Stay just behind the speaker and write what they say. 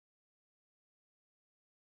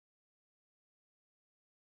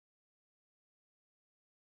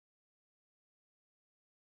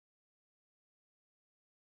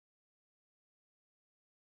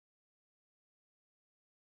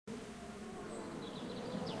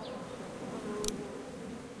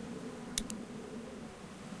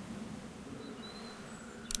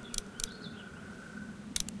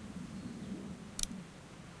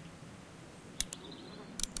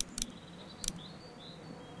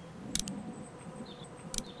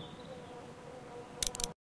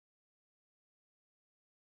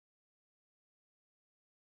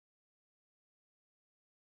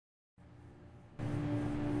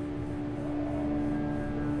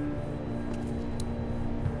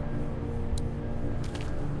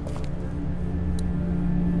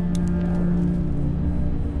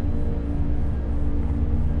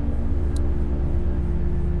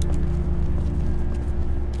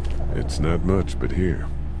Not much, but here.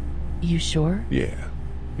 You sure? Yeah.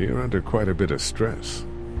 You're under quite a bit of stress.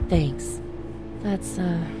 Thanks. That's,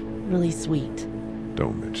 really sweet.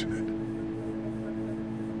 Don't mention it.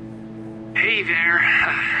 Hey there.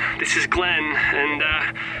 This is Glenn, and,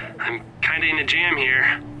 I'm kinda in a jam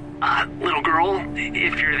here. Little girl,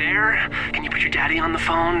 if you're there, can you put your daddy on the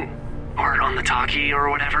phone? Or on the talkie, or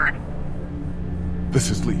whatever?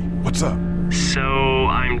 This is Lee. What's up? So,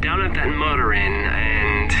 I'm down at that motor inn,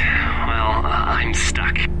 and, well, I'm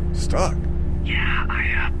stuck. Stuck? Yeah,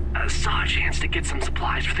 I saw a chance to get some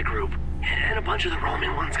supplies for the group, and a bunch of the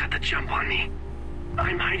Roman ones got the jump on me.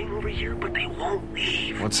 I'm hiding over here, but they won't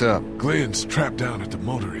leave. What's up? Glenn's trapped down at the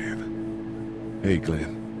motor inn. Hey,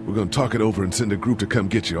 Glenn. We're gonna talk it over and send a group to come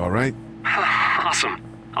get you, all right? Awesome.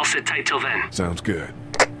 I'll sit tight till then. Sounds good.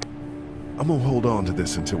 I'm gonna hold on to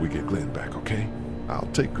this until we get Glenn back, okay? I'll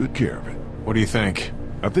take good care of it. What do you think?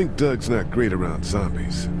 I think Doug's not great around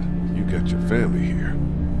zombies. You got your family here.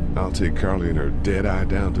 I'll take Carly and her dead eye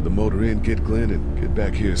down to the motor inn, get Glenn, and get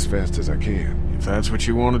back here as fast as I can. If that's what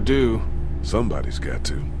you want to do. Somebody's got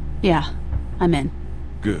to. Yeah, I'm in.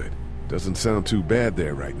 Good. Doesn't sound too bad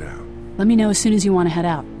there right now. Let me know as soon as you want to head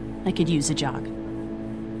out. I could use a jog.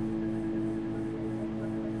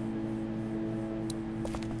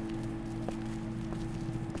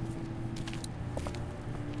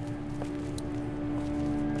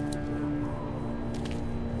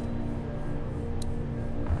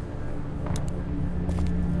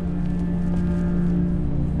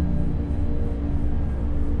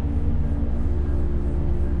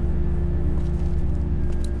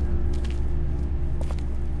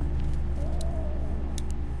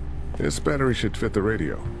 This battery should fit the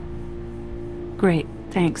radio. Great,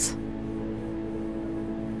 thanks.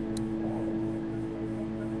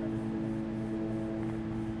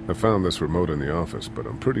 I found this remote in the office, but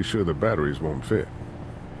I'm pretty sure the batteries won't fit.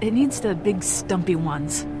 It needs the big stumpy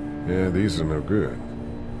ones. Yeah, these are no good.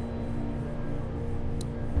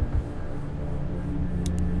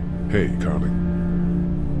 Hey, Carly.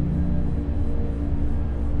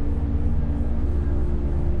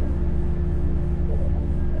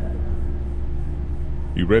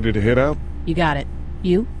 You ready to head out? You got it.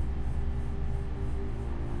 You?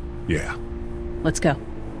 Yeah. Let's go.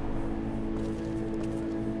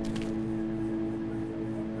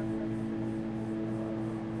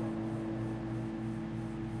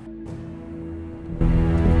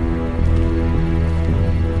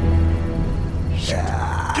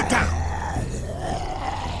 Get down!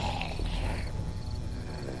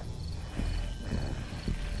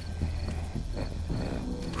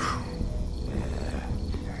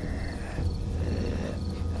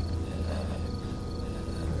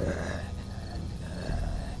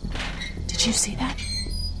 Did you see that?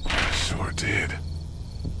 Sure did.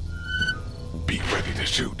 Be ready to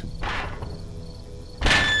shoot.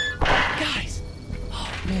 Guys!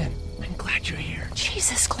 Oh, man, I'm glad you're here.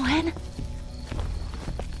 Jesus, Glenn.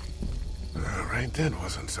 All right, that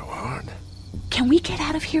wasn't so hard. Can we get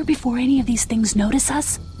out of here before any of these things notice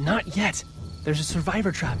us? Not yet. There's a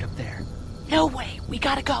survivor trapped up there. No way. We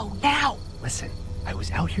gotta go, now. Listen, I was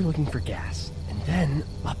out here looking for gas, and then,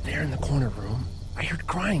 up there in the corner room, I heard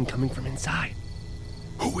crying coming from inside.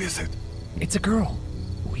 Who is it? It's a girl.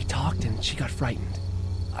 We talked and she got frightened.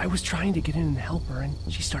 I was trying to get in and help her, and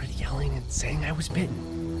she started yelling and saying I was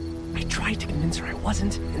bitten. I tried to convince her I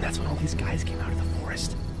wasn't, and that's when all these guys came out of the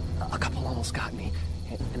forest. A couple almost got me,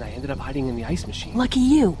 and I ended up hiding in the ice machine. Lucky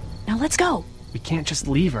you. Now let's go. We can't just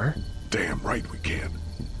leave her. Damn right we can.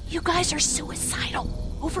 You guys are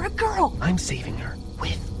suicidal. Over a girl. I'm saving her,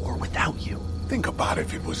 with or without you. Think about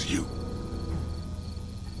if it was you.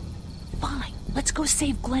 Fine. Let's go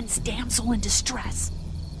save Glenn's damsel in distress.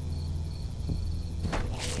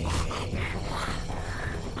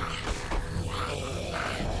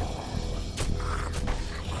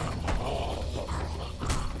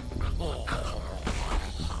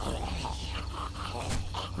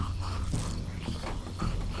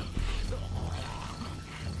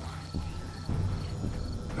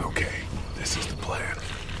 Okay, this is the plan.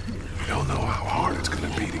 We don't know how hard it's gonna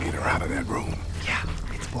be to get her out of that room. Yeah,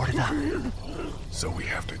 it's boarded up. So we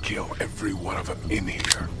have to kill every one of them in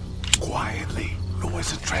here. Quietly.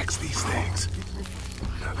 Noise attracts these things.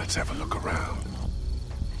 Now let's have a look around.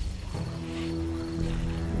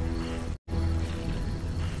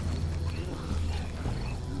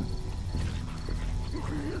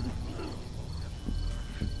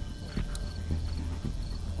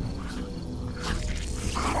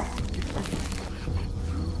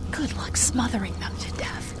 Good luck smothering them to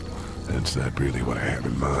death. That's not really what I have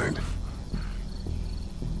in mind.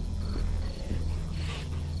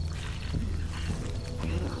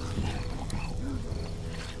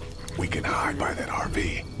 We can hide by that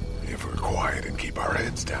RV if we're quiet and keep our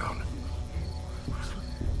heads down.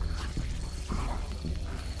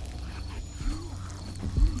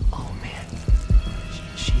 Oh man,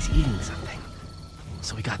 she's eating something.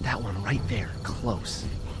 So we got that one right there, close.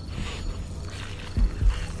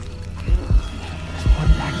 There's one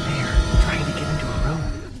back there, trying to get into a room,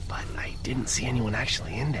 but I didn't see anyone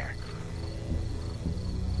actually in there.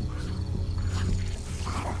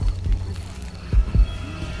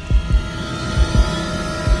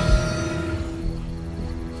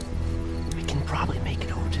 We can probably make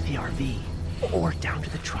it over to the RV, or down to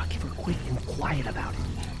the truck if we're quick and quiet about it.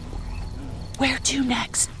 Where to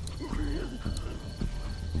next?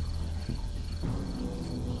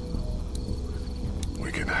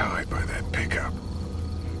 We can hide by that pickup.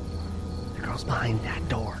 The girl's behind that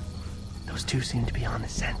door. Those two seem to be on the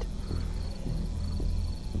scent.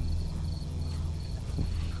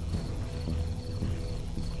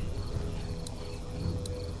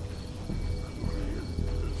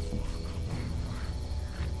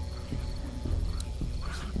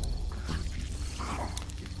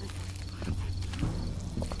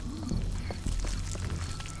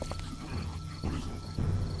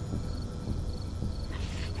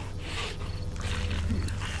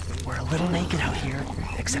 We're a little naked out here,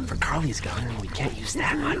 except for Carly's gun, and we can't use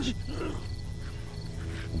that much.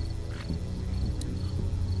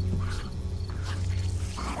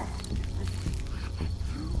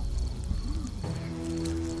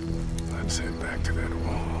 Let's head back to that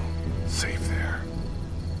wall. Safe there.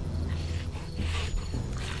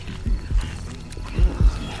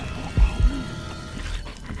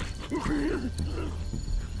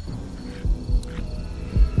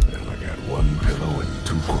 Well, I got one pillow and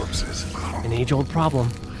two corpses. An age-old problem.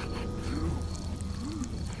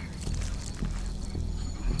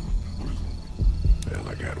 Well,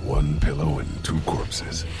 I got one pillow and two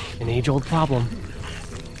corpses. An age-old problem.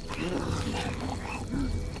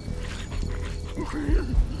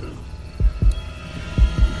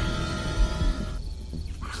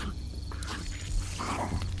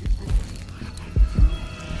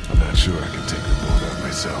 I'm not sure I can take them both out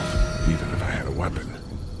myself, even if I had a weapon.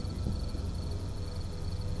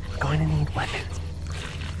 We're going to need weapons.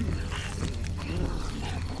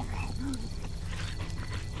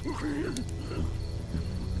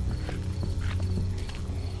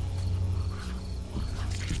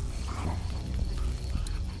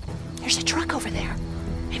 There's a truck over there.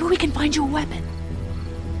 Maybe we can find you a weapon.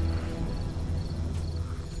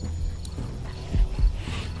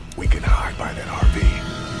 We can hide by that RV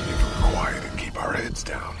if we're quiet and keep our heads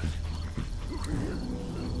down.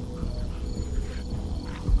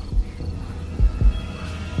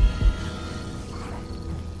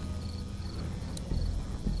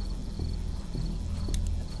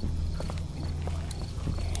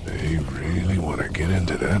 They really want to get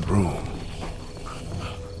into that room.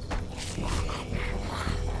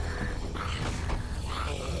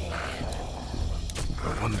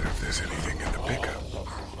 I wonder if there's anything in the pickup.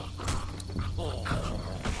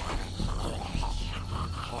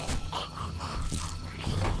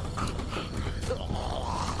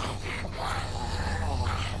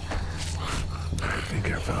 I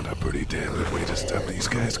think I found a pretty damn good way to stop these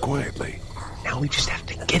guys quietly. Now we just have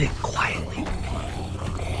to get it quietly.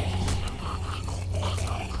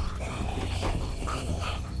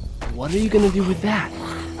 What are you gonna do with that?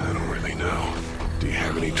 I don't really know. Do you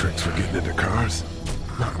have any tricks for getting into cars?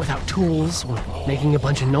 Not without tools, or making a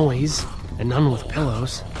bunch of noise, and none with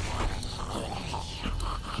pillows.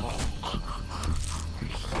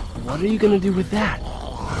 What are you gonna do with that?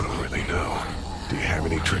 I don't really know. Do you have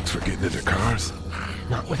any tricks for getting into cars?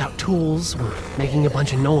 Not without tools, or making a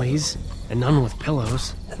bunch of noise, and none with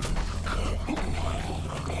pillows.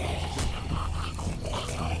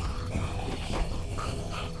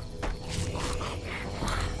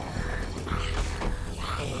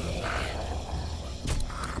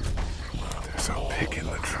 There's a pick in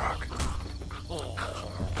the truck.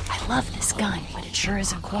 I love this gun, but it sure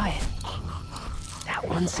isn't quiet. That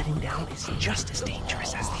one sitting down is just as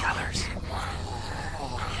dangerous as the others.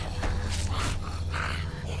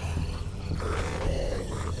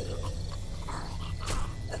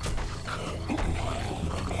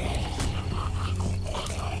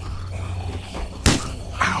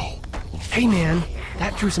 Ow! Hey man,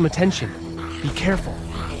 that drew some attention. Be careful.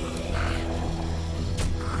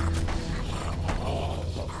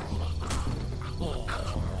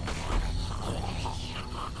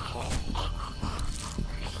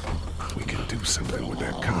 We can do something with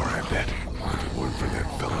that car, I bet. If it weren't for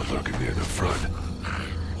that fella lurking near the front.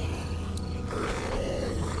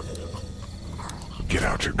 Get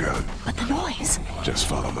out your gun. But the noise. Just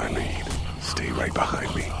follow my lead. Stay right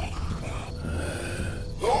behind me.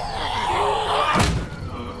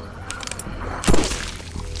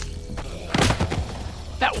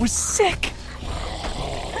 That was sick!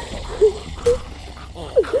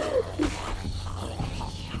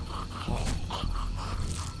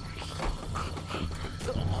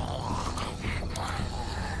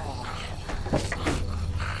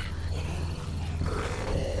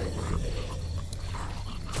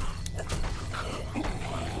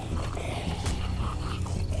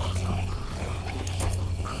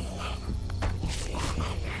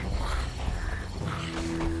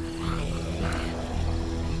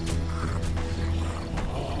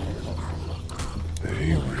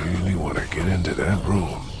 They really want to get into that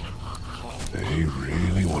room. They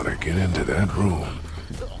really want to get into that room.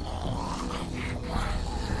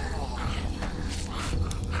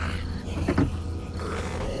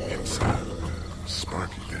 Inside,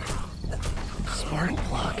 sparky thing. Spark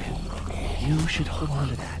plug. You should hold on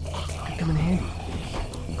to that. Could come in handy.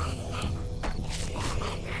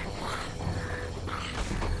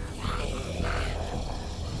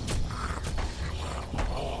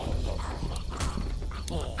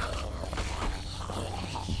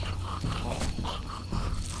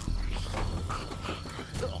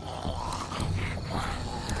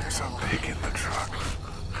 There's a pig in the truck.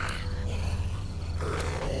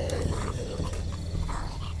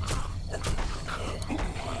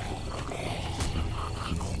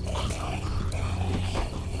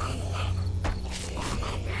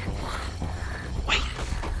 Wait.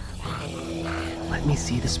 Let me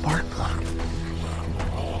see the spark plug.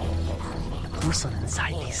 The porcelain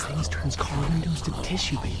inside these things turns car windows to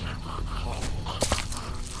tissue paper.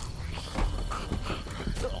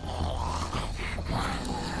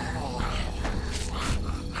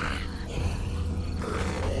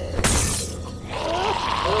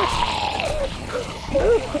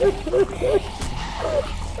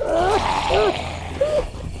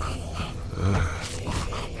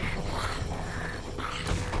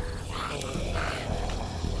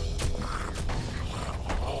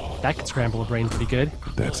 That could scramble a brain pretty good.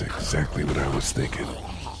 That's exactly what I was thinking.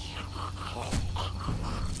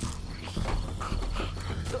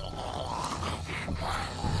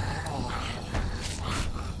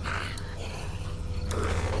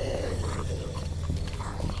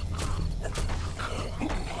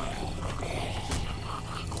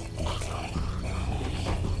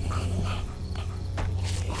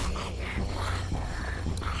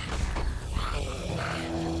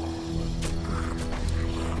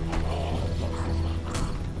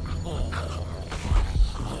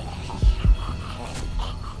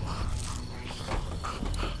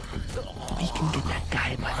 We can get that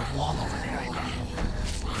guy by the wall over there, I bet.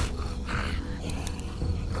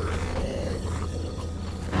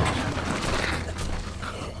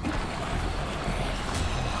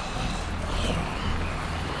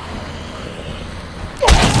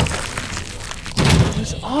 That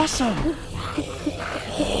was awesome!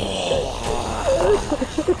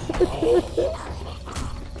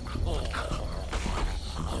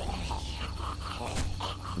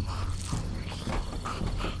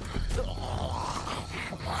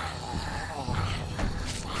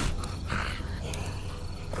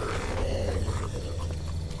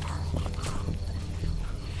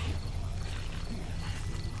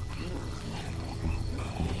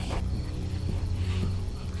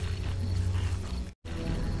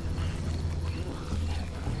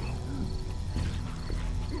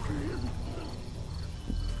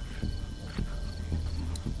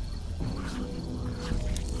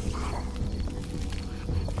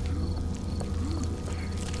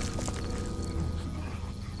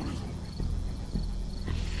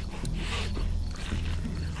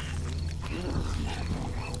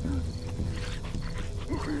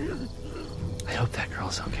 I hope that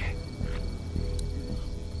girl's okay.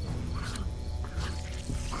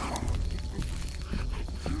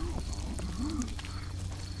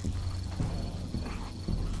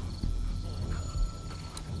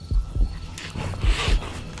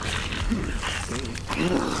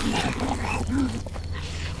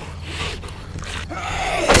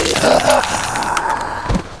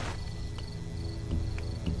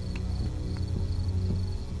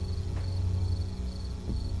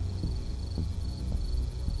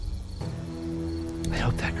 I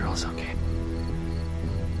hope that girl's okay.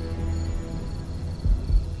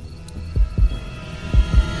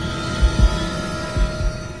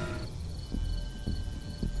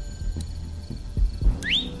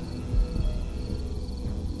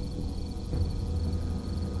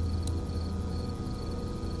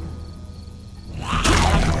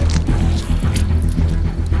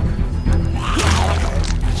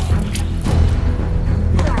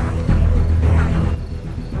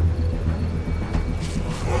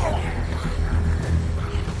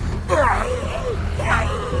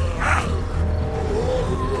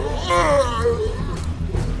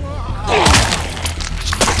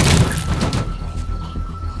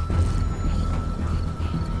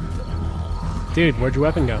 Dude, where'd your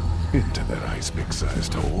weapon go? Into that ice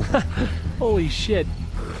big-sized hole. Holy shit.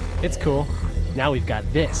 It's cool. Now we've got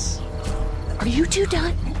this. Are you two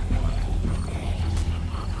done?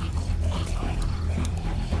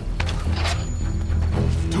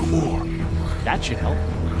 Two more. That should help.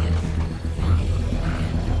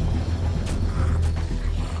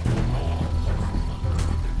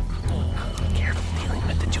 Careful dealing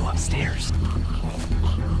with the two upstairs.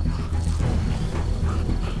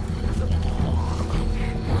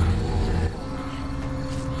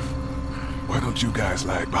 Why don't you guys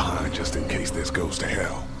lag behind just in case this goes to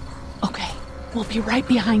hell? Okay, we'll be right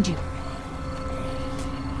behind you.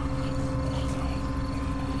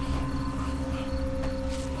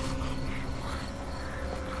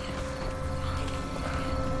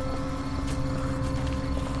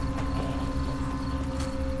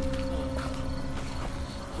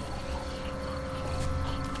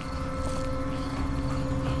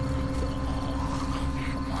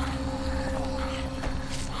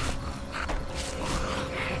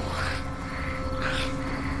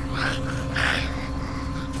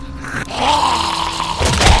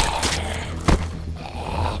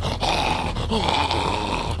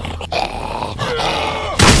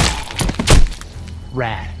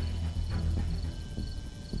 Rad.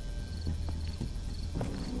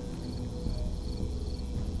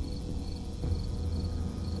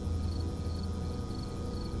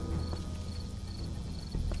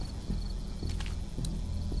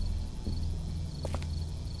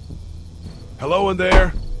 Hello in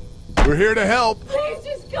there. We're here to help. Please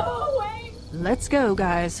just go away. Let's go,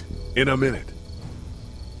 guys. In a minute.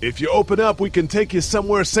 If you open up, we can take you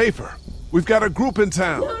somewhere safer. We've got a group in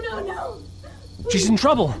town. No. She's in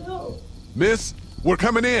trouble. No. Miss, we're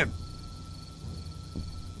coming in.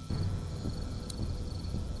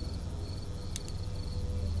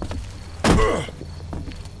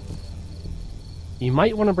 You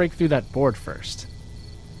might want to break through that board first.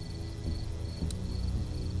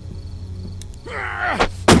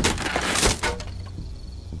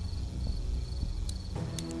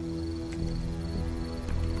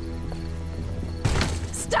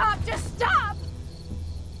 Stop, just stop.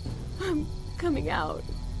 I'm coming out.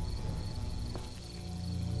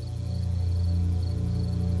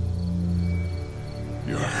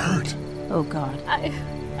 You're hurt. Oh, God.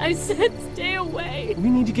 I said stay away. We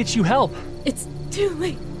need to get you help. It's too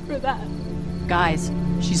late for that. Guys,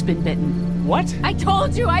 she's been bitten. What? I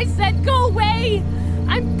told you, I said go away.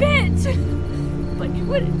 I'm bit. But you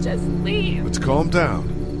wouldn't just leave. Let's calm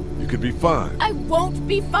down. You could be fine. I won't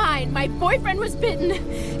be fine. My boyfriend was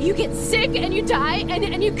bitten. You get sick and you die,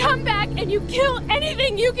 and you come back and you kill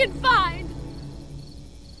anything you can find.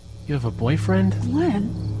 You have a boyfriend?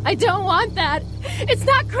 Glenn? I don't want that. It's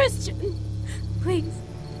not Christian. Please,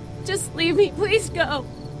 just leave me. Please go.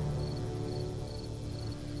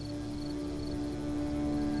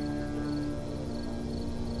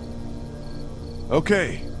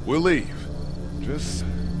 Okay, we'll leave. Just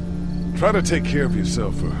try to take care of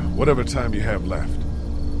yourself for whatever time you have left.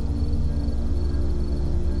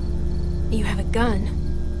 You have a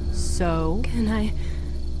gun. So? Can I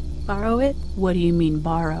borrow it? What do you mean,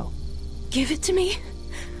 borrow? Give it to me.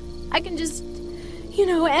 I can just,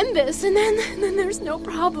 end this, and then there's no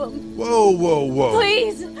problem. Whoa.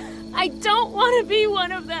 Please, I don't want to be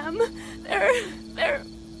one of them. They're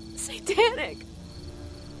satanic.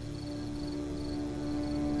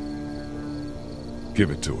 Give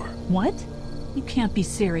it to her. What? You can't be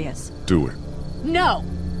serious. Do it. No!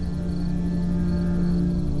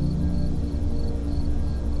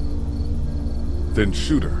 Then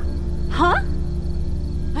shoot her. Huh?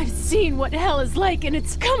 I've seen what hell is like, and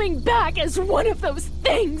it's coming back as one of those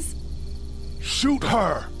things. Shoot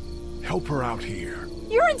her! Help her out here.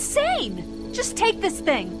 You're insane! Just take this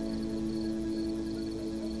thing.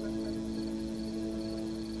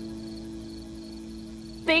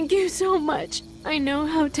 Thank you so much. I know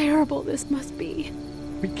how terrible this must be.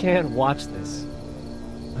 We can't watch this.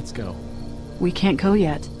 Let's go. We can't go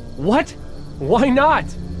yet. What? Why not?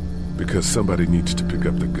 Because somebody needs to pick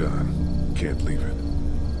up the gun. Can't leave it.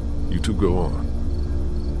 You two go on.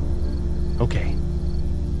 Okay.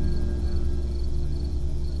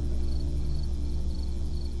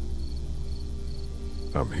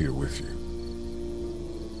 I'm here with you.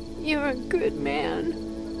 You're a good man.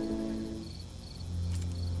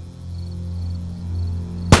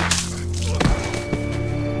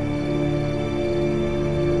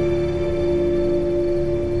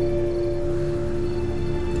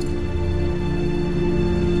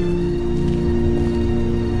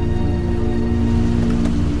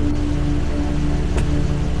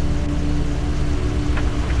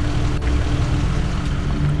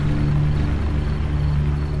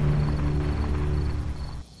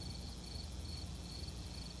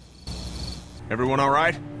 Everyone all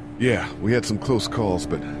right? Yeah, we had some close calls,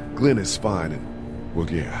 but Glenn is fine and, well,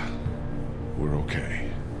 yeah, we're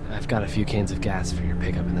okay. I've got a few cans of gas for your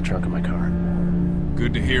pickup in the trunk of my car.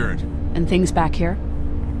 Good to hear it. And things back here?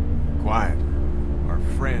 Quiet. Our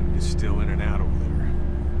friend is still in and out over there.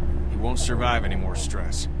 He won't survive any more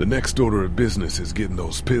stress. The next order of business is getting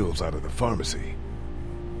those pills out of the pharmacy.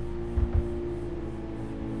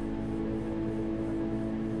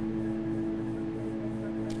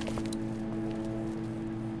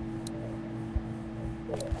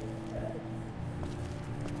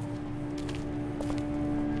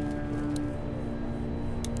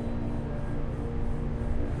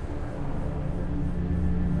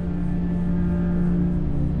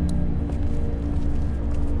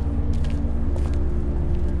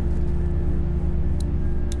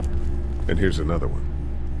 And here's another one.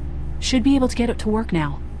 Should be able to get it to work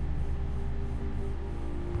now.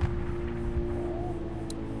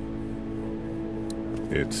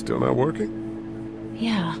 It's still not working?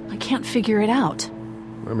 Yeah, I can't figure it out.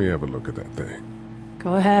 Let me have a look at that thing.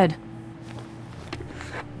 Go ahead.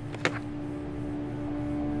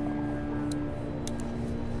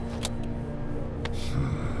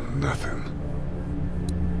 Nothing.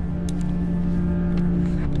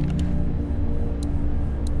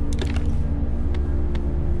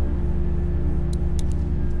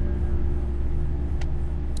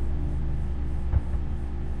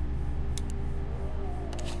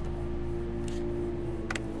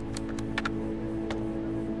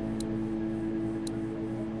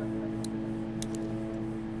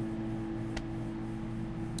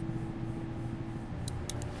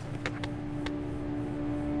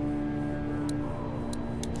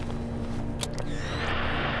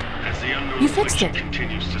 You fixed it.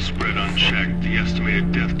 Continues to spread unchecked. The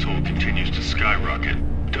estimated death toll continues to skyrocket.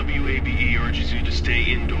 WABE urges you to stay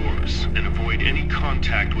indoors and avoid any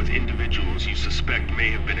contact with individuals you suspect may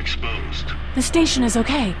have been exposed. The station is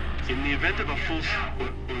okay. In the event of a full...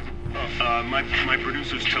 my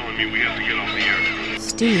producer's telling me we have to get off the air.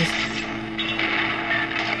 Steve.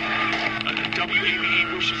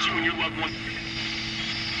 WABE wishes you and your loved one...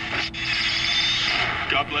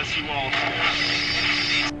 God bless you all.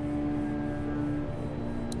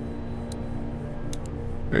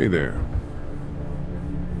 Hey there.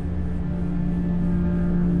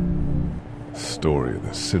 Story of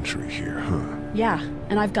the century here, huh? Yeah,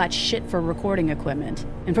 and I've got shit for recording equipment.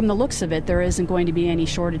 And from the looks of it, there isn't going to be any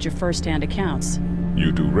shortage of first-hand accounts.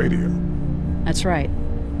 You do radio? That's right.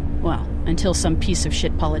 Well, until some piece of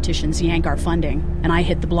shit politicians yank our funding, and I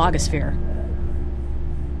hit the blogosphere.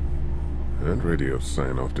 That radio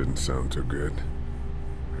sign-off didn't sound too good.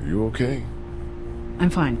 Are you okay? I'm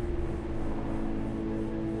fine.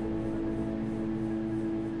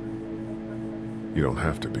 You don't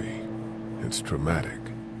have to be. It's traumatic.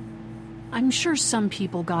 I'm sure some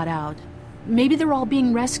people got out. Maybe they're all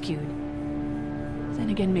being rescued. Then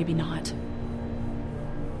again, maybe not.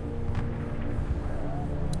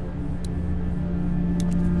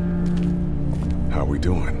 How we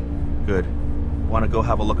doing? Good. Want to go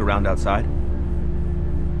have a look around outside?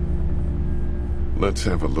 Let's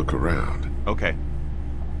have a look around. Okay.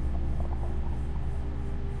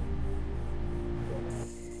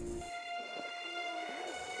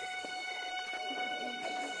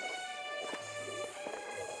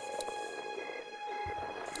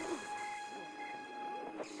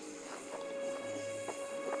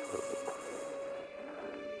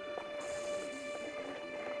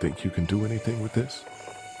 Think you can do anything with this?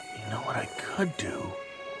 You know what I could do?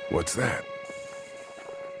 What's that?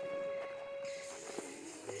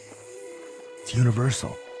 It's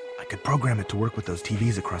universal. I could program it to work with those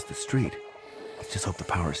TVs across the street. Let's just hope the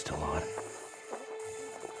power's still on.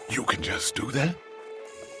 You can just do that?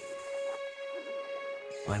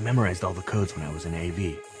 Well, I memorized all the codes when I was in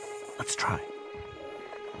AV. Let's try.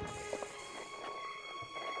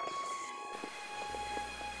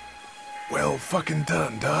 Well fucking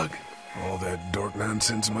done, Doug. All that dork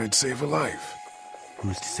nonsense might save a life.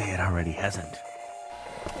 Who's to say it already hasn't?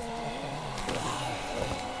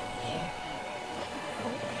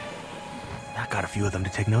 That got a few of them to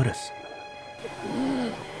take notice.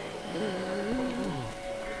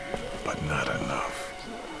 But not enough.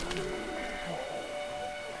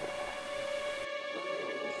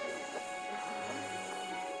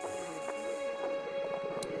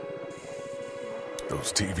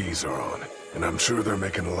 Those TVs are on, and I'm sure they're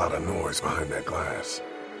making a lot of noise behind that glass.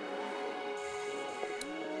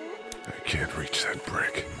 I can't reach that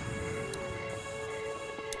brick.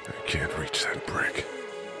 I can't reach that brick.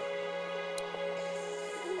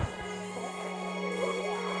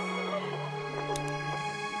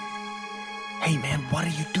 Hey man, what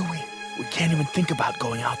are you doing? We can't even think about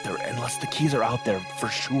going out there unless the keys are out there for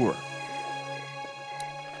sure.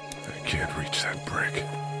 I can't reach that brick.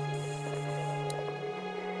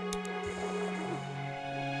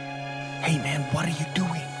 Hey man, what are you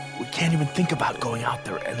doing? We can't even think about going out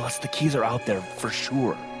there unless the keys are out there for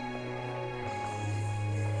sure.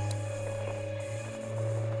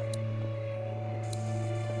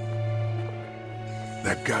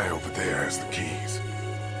 That guy over there has the keys.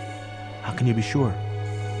 How can you be sure?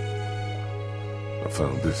 I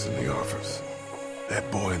found this in the office.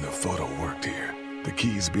 That boy in the photo worked here. The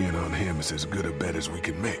keys being on him is as good a bet as we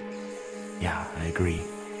can make. Yeah, I agree.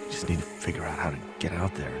 Just need to figure out how to get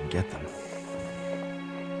out there and get them.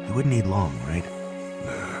 You wouldn't need long, right?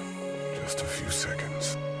 Nah, just a few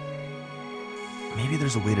seconds. Maybe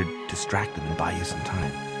there's a way to distract them and buy you some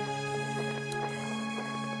time.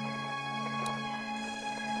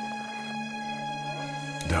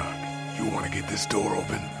 Doc, you want to get this door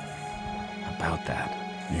open? About that.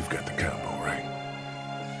 You've got the combo, right?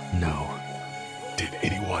 No. Did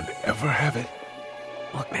anyone ever have it?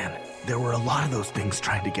 Look, man, there were a lot of those things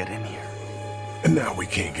trying to get in here. And now we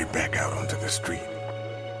can't get back out onto the street.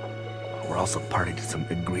 We're also party to some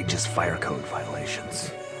egregious fire code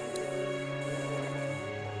violations.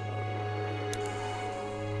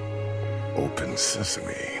 Open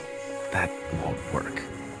sesame. That won't work.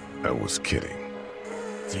 I was kidding.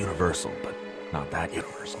 It's universal, but not that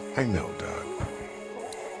universal. I know, Doc.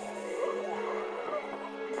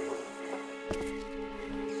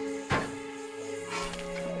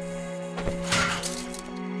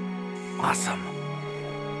 Awesome.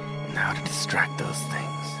 Now to distract those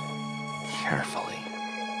things. Carefully.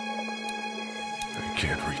 I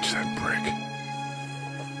can't reach that brick.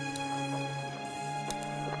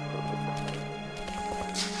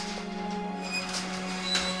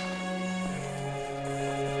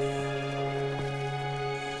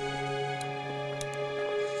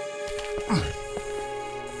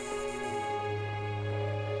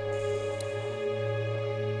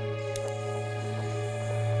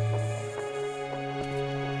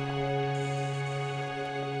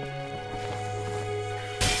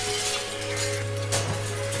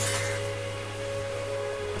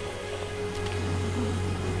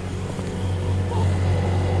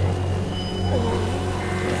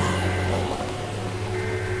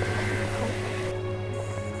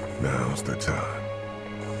 Now's the time.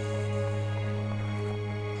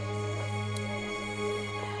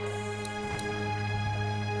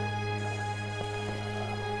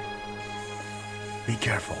 Be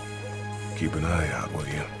careful. Keep an eye out, will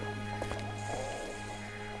you?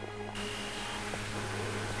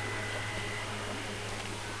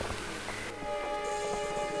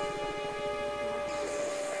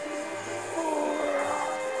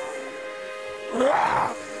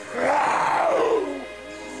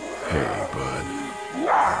 Hey, bud.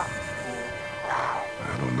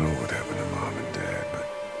 I don't know what happened to Mom and Dad, but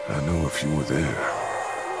I know if you were there,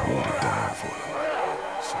 you would have died for them.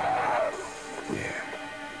 So, yeah.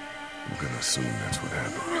 I'm gonna assume that's what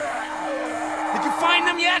happened. Did you find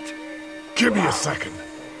them yet? Give me a second.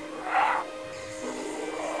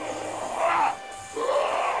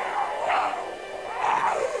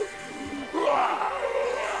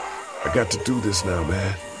 I got to do this now,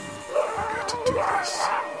 man. I got to do this.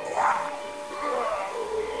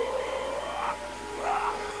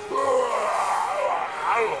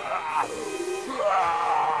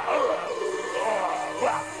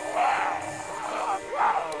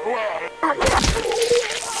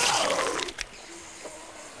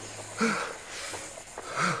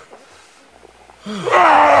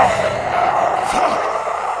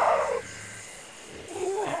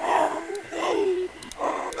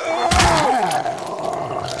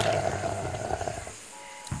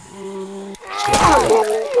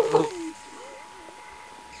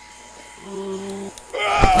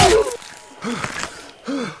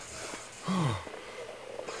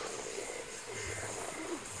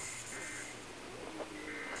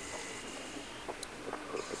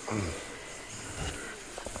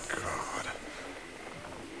 God.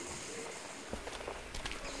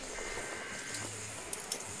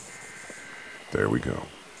 There we go.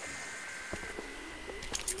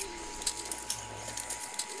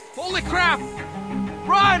 Holy crap!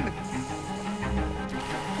 Run!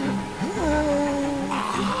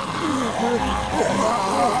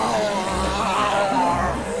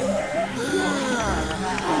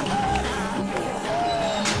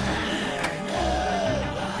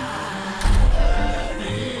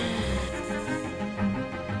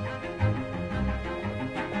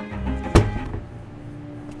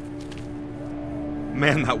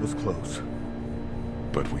 Man, that was close.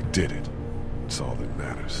 But we did it. It's all that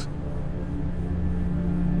matters.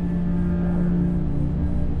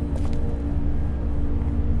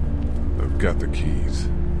 got the keys.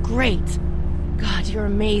 Great. God, you're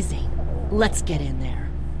amazing. Let's get in there.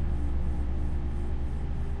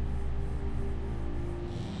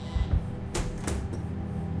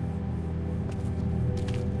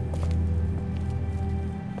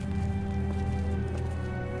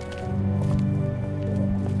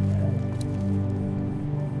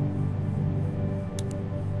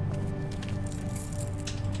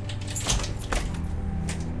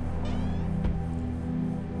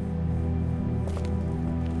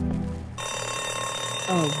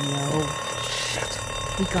 Oh no. Shit.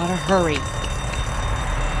 We gotta hurry.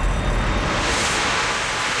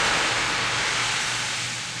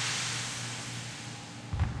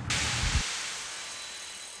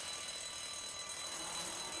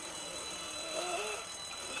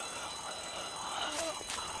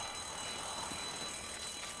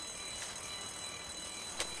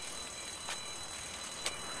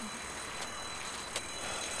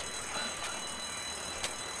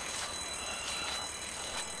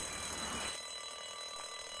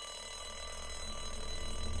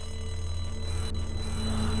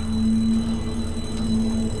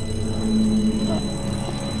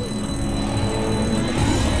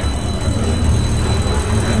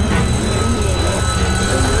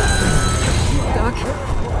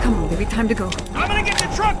 Time to go. I'm gonna get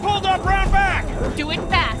the truck pulled up round back! Do it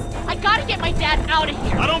fast. I gotta get my dad out of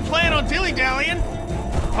here. I don't plan on dilly-dallying.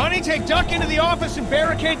 Honey, take Duck into the office and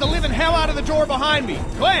barricade the living hell out of the door behind me.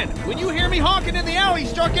 Glenn, when you hear me honking in the alley,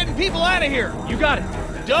 start getting people out of here. You got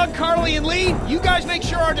it. Doug, Carly, and Lee, you guys make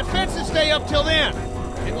sure our defenses stay up till then.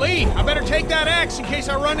 And Lee, I better take that axe in case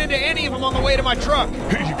I run into any of them on the way to my truck.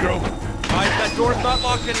 Here you go. That door's not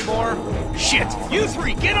locked anymore. Shit! You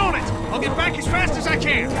three, get on it! I'll get back as fast as I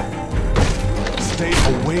can. Stay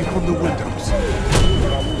away from the windows.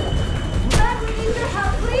 Dad, we need your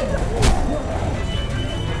help, please.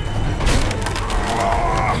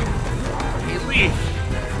 Hey, Lee.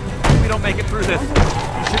 If we don't make it through this,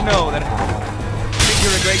 you should know that I think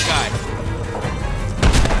you're a great guy.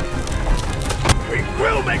 We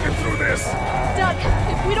will make it through this! Doug,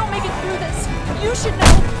 if we don't make it through this, you should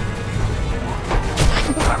know.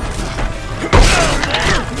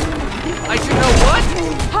 I should know what?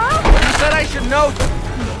 Huh? You said I should know.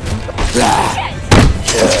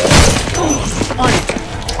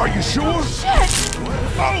 Are you sure? Shit!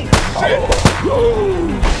 Oh, shit!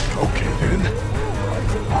 Okay, then.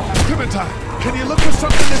 Clementine, can you look for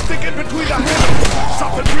something to stick in between the handles?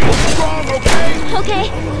 Something real strong, okay? Okay.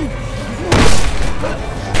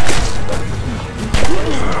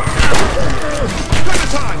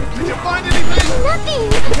 Clementine, did you find anything? Nothing.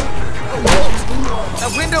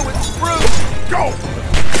 That window is screwed. Go!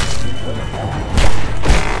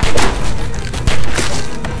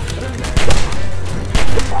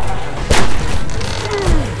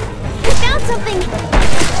 I found something.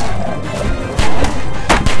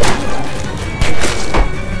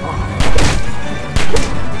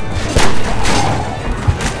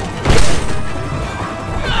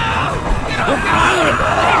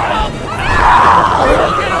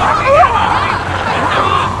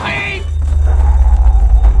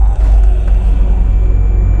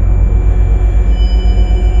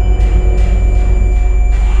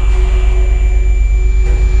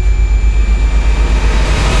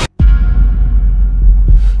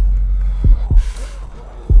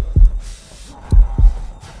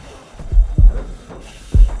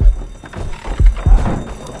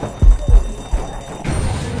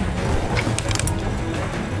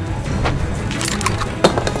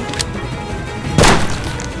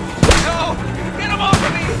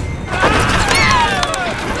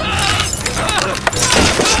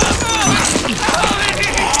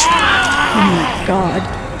 God.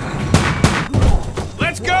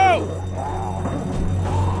 Let's go!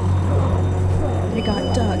 They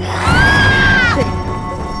got Doug.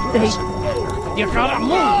 They... You gotta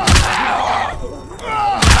move!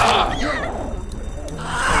 You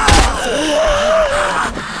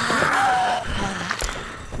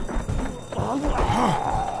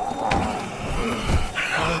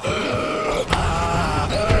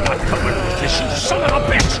son of a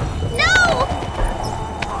bitch! No!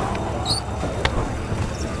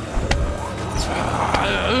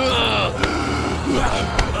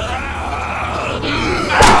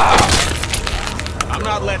 I'm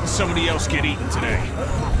not letting somebody else get eaten today.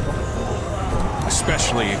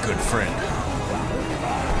 Especially a good friend.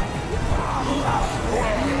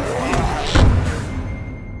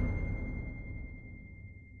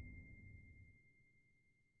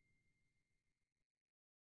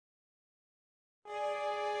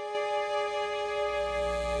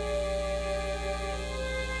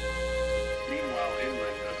 Meanwhile,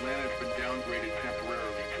 inland, Atlanta has been down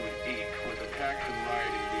attacks and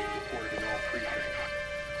rioting being reported in all precincts.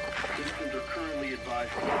 Citizens are currently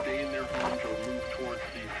advised to stay in their homes or move towards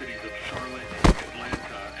the cities of Charlotte,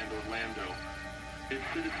 Atlanta, and Orlando. If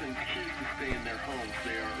citizens choose to stay in their homes,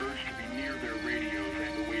 they are urged to be near their radios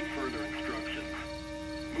and await further instructions.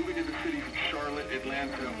 Moving to the cities of Charlotte,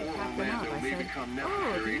 Atlanta, or Orlando may become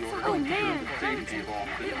necessary in order to ensure the safety of all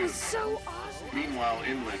citizens. It was so awesome. Meanwhile,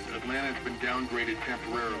 inland, Atlanta has been downgraded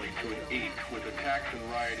temporarily to an 8, with attacks and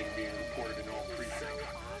rioting being reported in all precincts.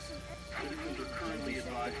 Citizens are currently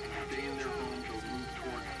advised to stay in their homes or move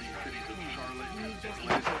towards the cities of Charlotte,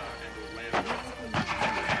 Atlanta, and Orlando.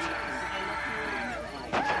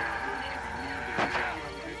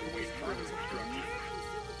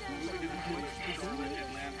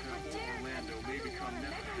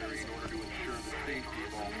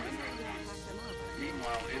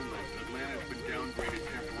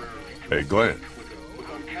 Hey, Glenn. With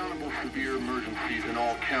uncountable severe emergencies in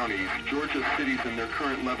all counties, Georgia's cities and their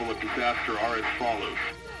current level of disaster are as follows.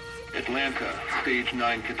 Atlanta, Stage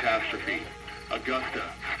 9 catastrophe. Augusta,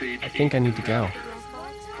 Stage 8 I think I need to go.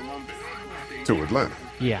 Columbus, Stage To Atlanta.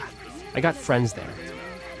 Yeah, I got friends there.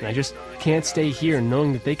 And I just can't stay here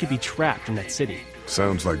knowing that they could be trapped in that city.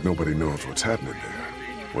 Sounds like nobody knows what's happening there.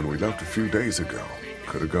 When we left a few days ago,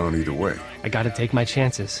 could have gone either way. I gotta take my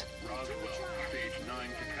chances. Stage 9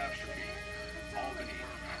 catastrophe. Albany,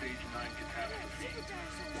 Stage 9 catastrophe.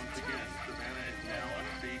 Once again, Savannah is now a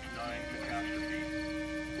Stage 9 catastrophe.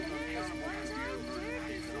 With uncountable severe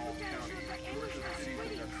emergencies in all counties, Georgia's cities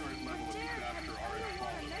and their current level of disaster are as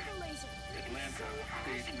follows. Atlanta,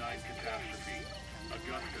 Stage 9 catastrophe.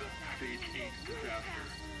 Augusta, Stage 8 disaster.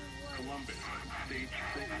 Columbus, Stage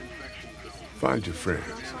 6 infection zone. Find your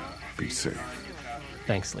friends. Be safe.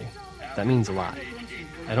 Thanks, Lee. That means a lot.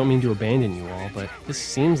 I don't mean to abandon you all, but this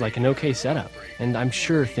seems like an okay setup, and I'm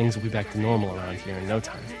sure things will be back to normal around here in no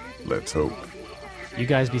time. Let's hope. You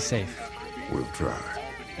guys be safe. We'll try.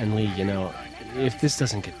 And Lee, you know, if this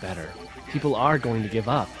doesn't get better, people are going to give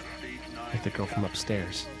up. Like the girl from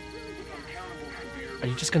upstairs. Are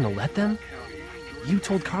you just gonna let them? You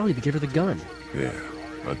told Carly to give her the gun. Yeah,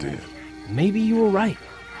 I did. Maybe you were right.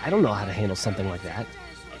 I don't know how to handle something like that.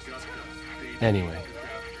 Anyway,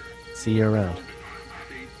 see you around.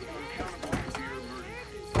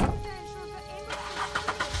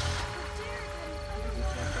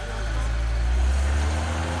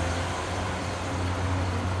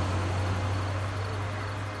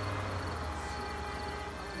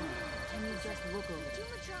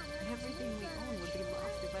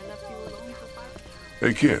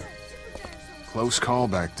 Hey, kid. Close call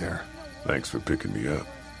back there. Thanks for picking me up.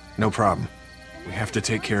 No problem. We have to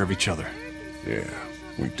take care of each other. Yeah,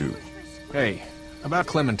 we do. Hey, about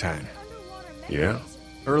Clementine. Yeah?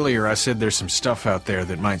 Earlier I said there's some stuff out there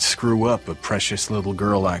that might screw up a precious little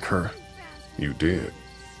girl like her. You did.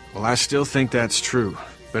 Well, I still think that's true.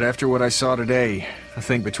 But after what I saw today, I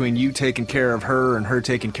think between you taking care of her and her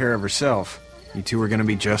taking care of herself, you two are gonna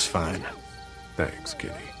be just fine. Thanks,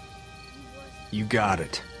 Kenny. You got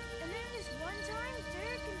it.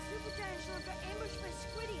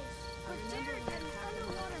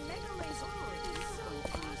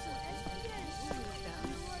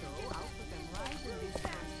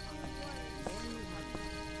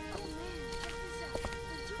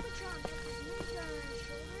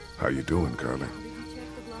 How you doing, Carly?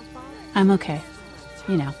 I'm okay.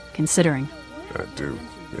 You know, considering. I do,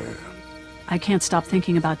 yeah. I can't stop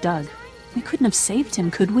thinking about Doug. We couldn't have saved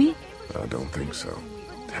him, could we? I don't think so.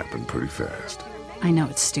 It happened pretty fast. I know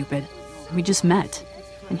it's stupid. We just met.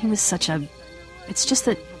 And he was such a... It's just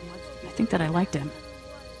that... I think that I liked him.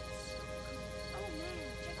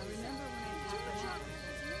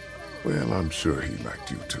 Well, I'm sure he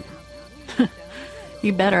liked you too.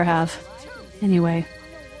 You better have. Anyway,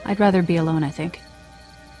 I'd rather be alone, I think.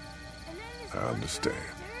 I understand.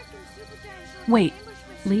 Wait,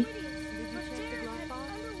 Lee?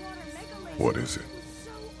 What is it?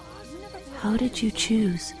 How did you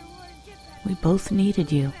choose? We both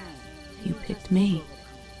needed you. You picked me.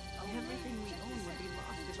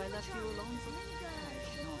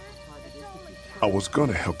 I was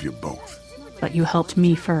gonna help you both. But you helped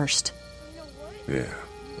me first. Yeah,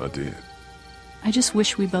 I did. I just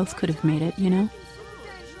wish we both could have made it, you know?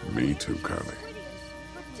 Me too, Carly.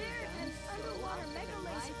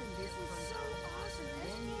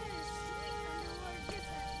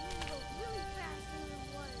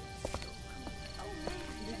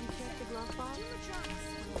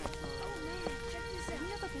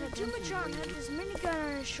 Jumatron had this minigun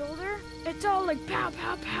on his shoulder. It's all like pow,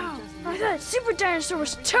 pow, pow. I thought Super Dinosaur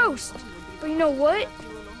was toast. But you know what?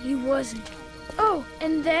 He wasn't. Oh,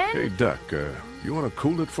 and then... Hey, Duck, you wanna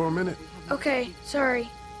cool it for a minute? Okay, sorry.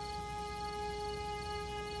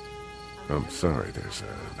 I'm sorry, there's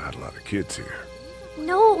not a lot of kids here.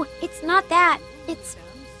 No, it's not that. It's...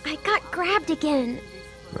 I got grabbed again.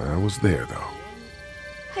 I was there, though.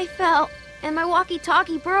 I fell, and my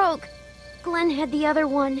walkie-talkie broke. Glenn had the other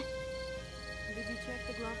one. Did you check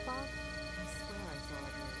the glove box? I swear I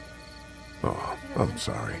saw it. Oh, I'm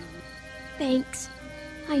sorry. Thanks.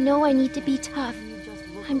 I know I need to be tough.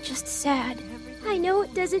 I'm just sad. I know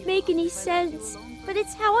it doesn't make any sense, but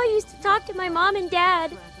it's how I used to talk to my mom and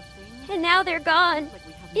dad. And now they're gone.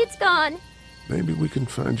 It's gone. Maybe we can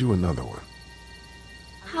find you another one.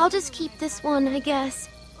 I'll just keep this one, I guess.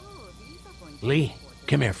 Lee,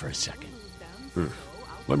 come here for a second.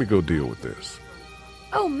 Let me go deal with this.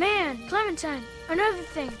 Oh man, Clementine, another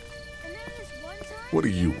thing. What do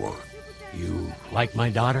you want? You like my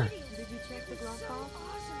daughter? Did you check the glove box?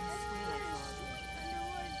 I swear I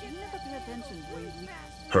saw it. You never pay attention, boy.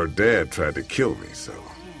 Her dad tried to kill me, so...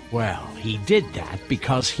 Well, he did that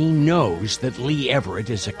because he knows that Lee Everett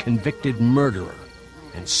is a convicted murderer.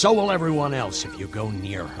 And so will everyone else if you go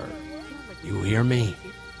near her. You hear me?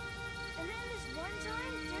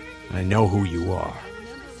 I know who you are.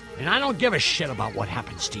 And I don't give a shit about what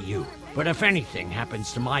happens to you. But if anything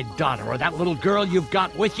happens to my daughter or that little girl you've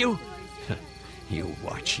got with you, you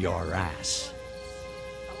watch your ass.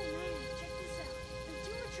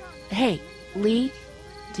 Hey, Lee,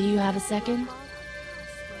 do you have a second?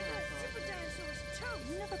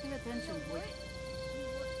 You never pay attention, boy.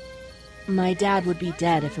 My dad would be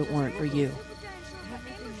dead if it weren't for you.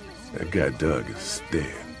 That guy Doug is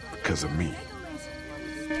dead because of me.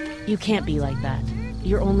 You can't be like that.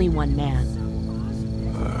 You're only one man.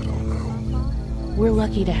 I don't know. We're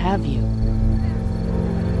lucky to have you.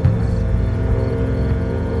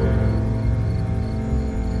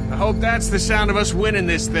 I hope that's the sound of us winning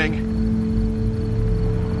this thing.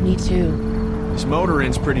 Me too. This motor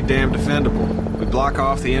inn's pretty damn defendable. We block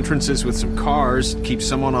off the entrances with some cars, keep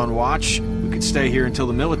someone on watch. We could stay here until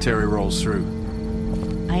the military rolls through.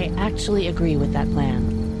 I actually agree with that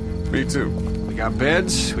plan. Me too. We got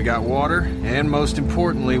beds, we got water, and most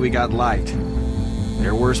importantly, we got light.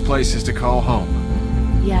 There are worse places to call home.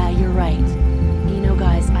 Yeah, you're right. You know,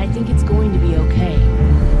 guys, I think it's going to be okay.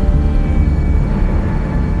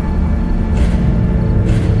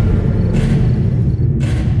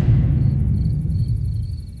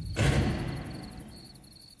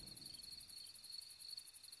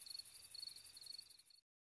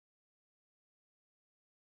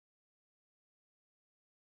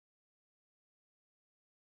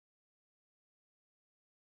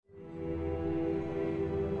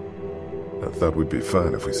 I thought we'd be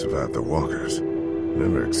fine if we survived the walkers.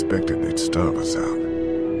 Never expected they'd starve us out.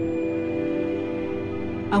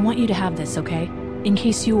 I want you to have this, okay? In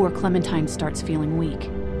case you or Clementine starts feeling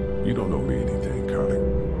weak. You don't owe me anything, Carly.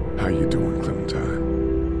 How you doing,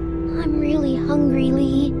 Clementine? I'm really hungry,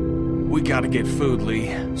 Lee. We gotta get food,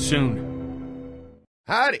 Lee. Soon.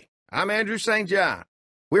 Howdy, I'm Andrew St. John.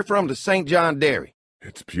 We're from the St. John Dairy.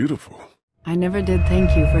 It's beautiful. I never did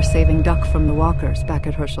thank you for saving Duck from the walkers back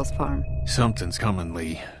at Herschel's farm. Something's coming,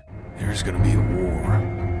 Lee. There's gonna be a war.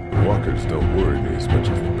 The walkers don't worry me as much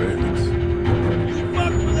as the bandits. You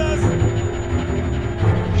fucked with us!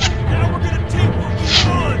 Now we're gonna take what we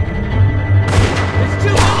want! There's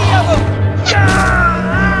too many of them!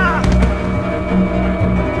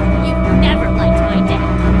 You've never liked my dad.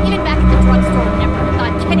 Even back at the drugstore whenever you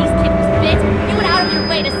thought Kenny's kid was bit, you went out of your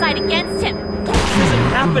way to side against him. This isn't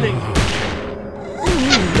happening!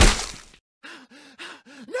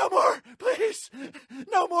 No more, please!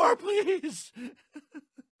 No more, please!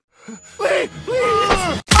 Please,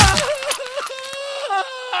 please!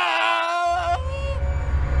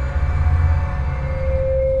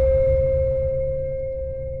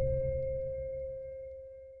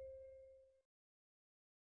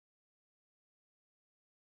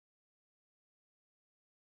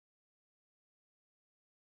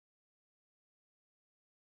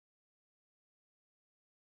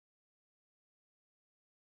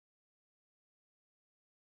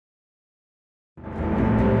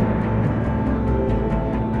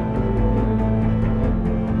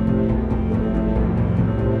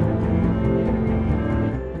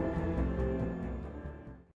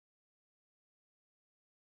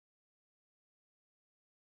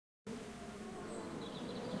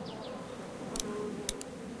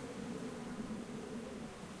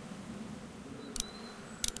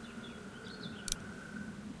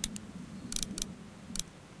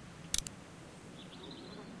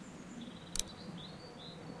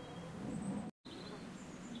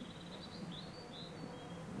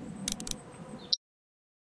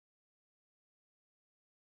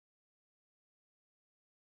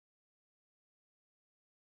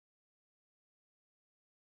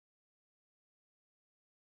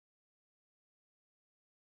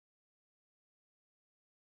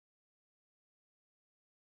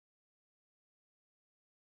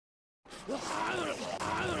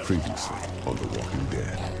 Previously on The Walking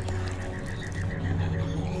Dead.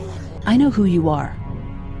 I know who you are.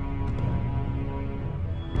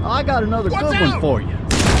 I got another Watch good out! one for you.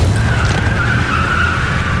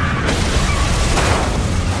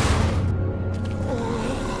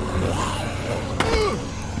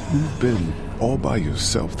 You've been all by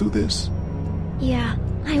yourself through this? Yeah,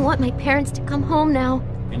 I want my parents to come home now.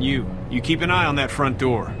 And you keep an eye on that front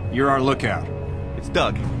door. You're our lookout. It's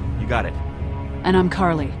Doug. You got it. And I'm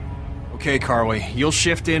Carly. Okay, Carly, you'll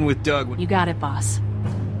shift in with Doug when... You got it, boss.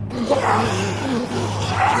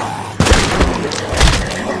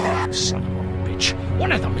 Son of a bitch.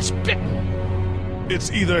 One of them is bitten.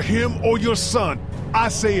 It's either him or your son. I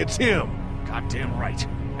say it's him. Goddamn right.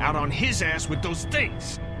 Out on his ass with those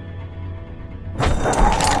things.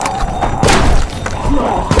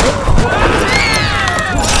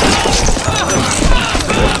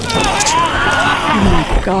 Oh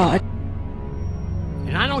my god.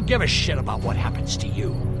 And I don't give a shit about what happens to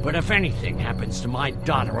you. But if anything happens to my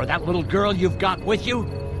daughter or that little girl you've got with you,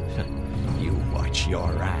 you watch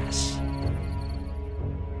your ass.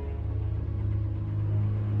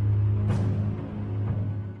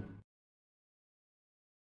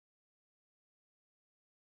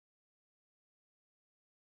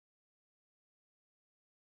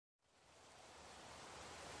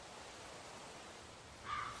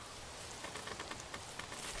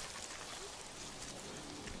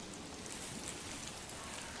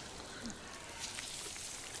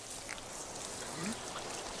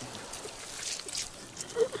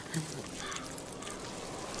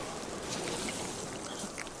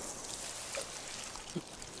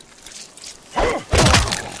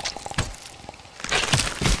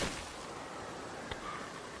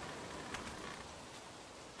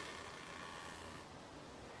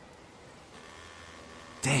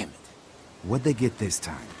 Damn it. What'd they get this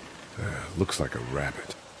time? Looks like a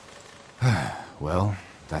rabbit. Well,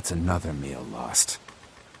 that's another meal lost.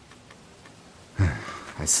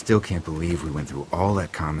 I still can't believe we went through all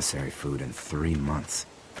that commissary food in 3 months.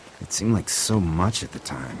 It seemed like so much at the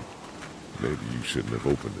time. Maybe you shouldn't have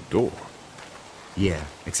opened the door. Yeah,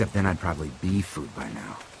 except then I'd probably be food by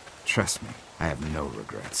now. Trust me, I have no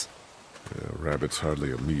regrets. Yeah, rabbit's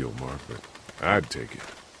hardly a meal, Mark, but I'd take it.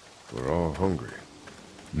 We're all hungry.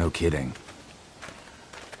 No kidding.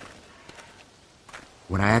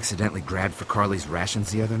 When I accidentally grabbed for Carly's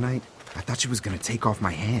rations the other night, I thought she was gonna take off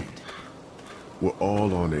my hand. We're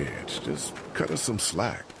all on edge. Just cut us some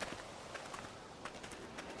slack.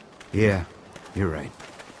 Yeah, you're right.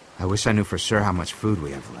 I wish I knew for sure how much food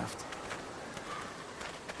we have left.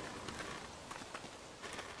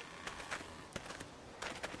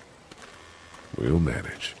 We'll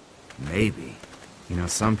manage. Maybe. You know,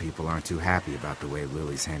 some people aren't too happy about the way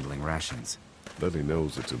Lily's handling rations. Lily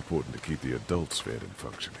knows it's important to keep the adults fed and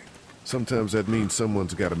functioning. Sometimes that means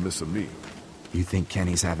someone's gotta miss a meal. You think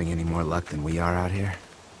Kenny's having any more luck than we are out here?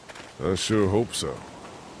 I sure hope so.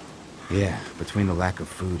 Yeah, between the lack of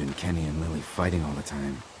food and Kenny and Lily fighting all the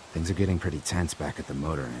time, things are getting pretty tense back at the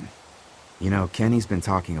motor inn. You know, Kenny's been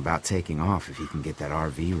talking about taking off if he can get that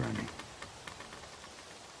RV running.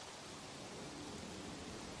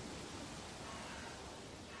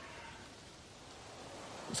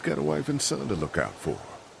 He's got a wife and son to look out for.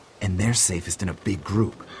 And they're safest in a big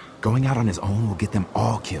group. Going out on his own will get them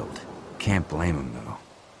all killed. Can't blame him, though.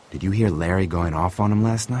 Did you hear Larry going off on him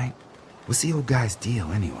last night? What's the old guy's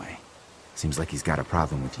deal, anyway? Seems like he's got a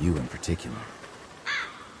problem with you in particular.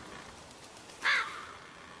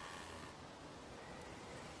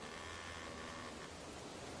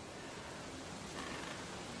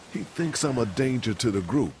 He thinks I'm a danger to the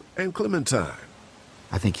group, and Clementine.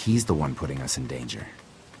 I think he's the one putting us in danger.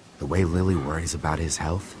 The way Lily worries about his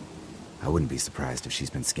health, I wouldn't be surprised if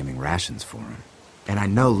she's been skimming rations for him. And I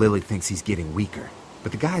know Lily thinks he's getting weaker,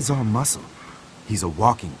 but the guy's all muscle. He's a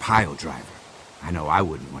walking pile driver. I know I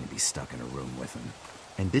wouldn't want to be stuck in a room with him.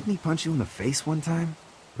 And didn't he punch you in the face one time?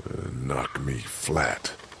 Knock me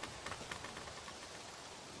flat.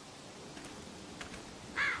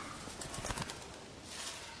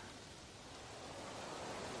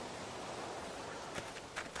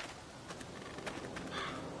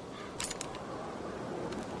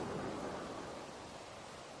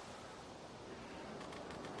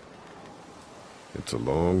 It's a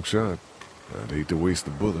long shot. I'd hate to waste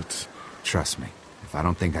the bullets. Trust me, if I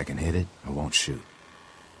don't think I can hit it, I won't shoot.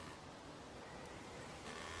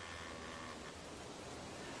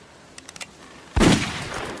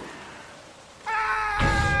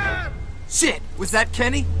 Shit! Was that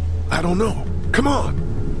Kenny? I don't know. Come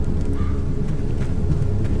on!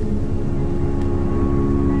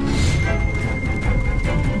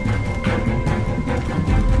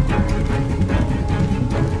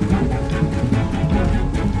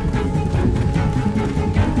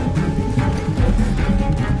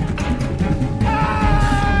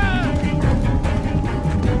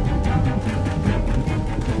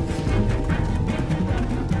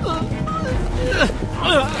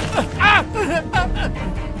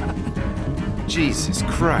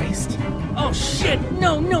 Christ. Oh shit!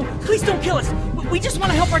 No, please don't kill us. We just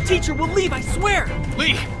want to help our teacher. We'll leave, I swear.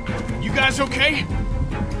 Lee, you guys okay?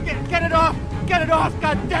 Get it off! Get it off!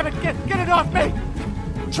 God damn it! Get it off me!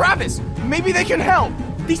 Travis, maybe they can help.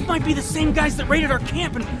 These might be the same guys that raided our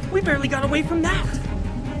camp, and we barely got away from that.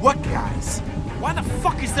 What guys? Why the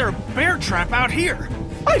fuck is there a bear trap out here?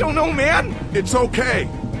 I don't know, man. It's okay.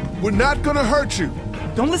 We're not gonna hurt you.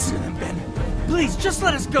 Don't listen to them, Ben. Please, just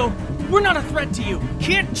let us go. We're not a threat to you.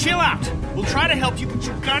 Kid, chill out. We'll try to help you, but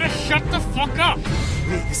you gotta shut the fuck up.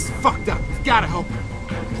 Lee, this is fucked up. We've gotta help him.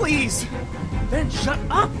 Please. Ben, shut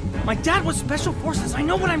up. My dad was Special Forces. I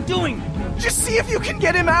know what I'm doing. Just see if you can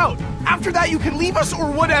get him out. After that, you can leave us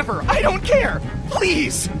or whatever. I don't care.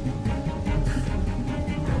 Please.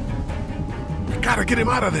 We gotta get him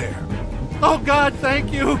out of there. Oh, God,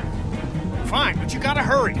 thank you. Fine, but you gotta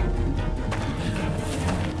hurry.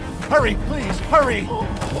 Hurry, please, hurry.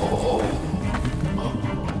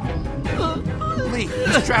 Lee,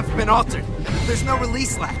 this trap's been altered. There's no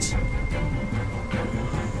release latch.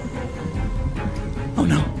 Oh,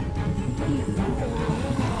 no.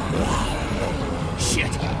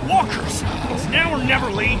 Shit, walkers. It's now or never,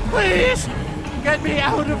 Lee. Please, get me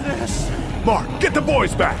out of this. Mark, get the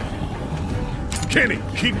boys back. Kenny,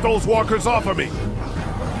 keep those walkers off of me.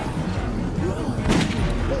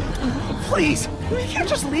 Please, we can't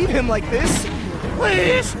just leave him like this.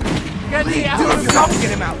 Please, get me out of this. Get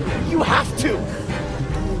him out. You have to.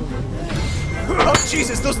 Oh,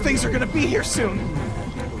 Jesus, those things are gonna be here soon.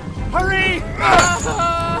 Hurry!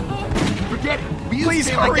 Forget it. We used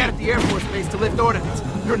to like that at the Air Force Base to lift ordnance.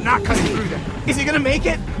 You're not cutting through them. Is he gonna make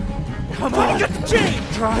it? Come on, get the chain.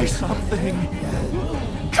 Try something.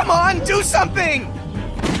 Come on, do something!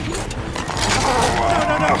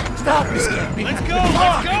 No. Stop. This can't be. Let's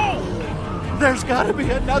go! There's gotta be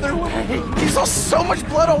another way. You saw so much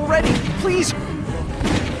blood already. Please.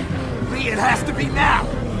 Lee, it has to be now.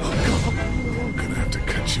 I'm gonna have to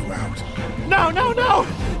cut you out. No.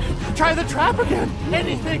 Try the trap again.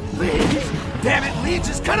 Anything, please. Damn it, Lee,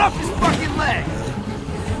 just cut off his fucking leg.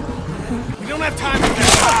 We don't have time for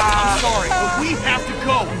that. I'm sorry, but we have to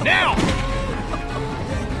go. Now!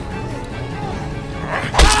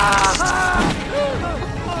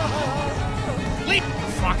 Lee,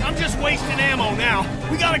 fuck, I'm just wasting ammo now.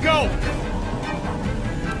 We gotta go.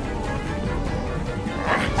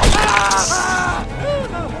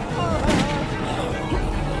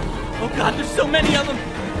 Oh God, there's so many of them.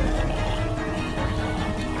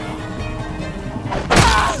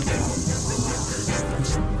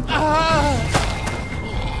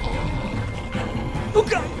 Oh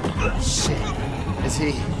God! Shit. Is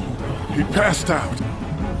he? He passed out.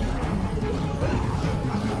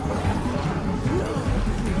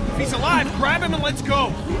 If he's alive, grab him and let's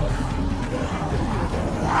go.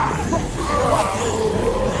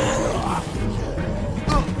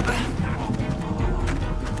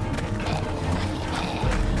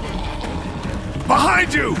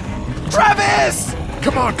 Behind you! Travis!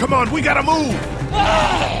 Come on, we gotta move!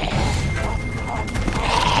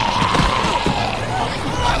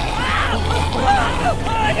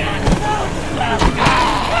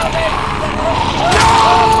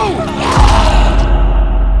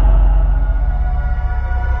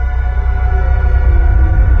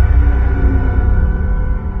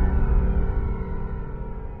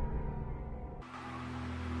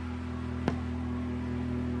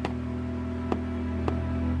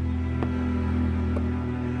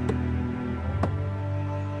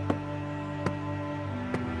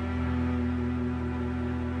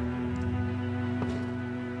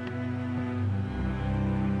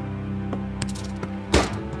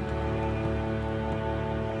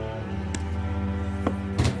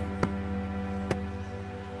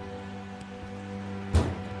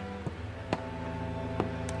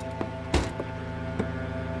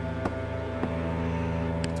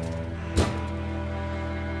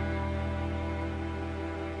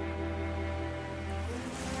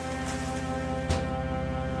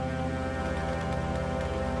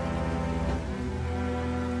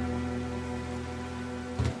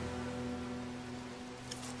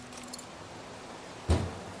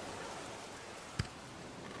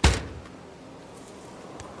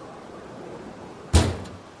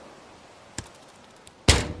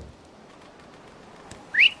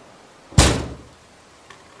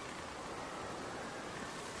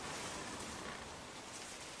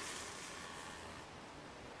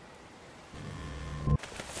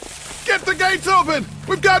 Get the gates open!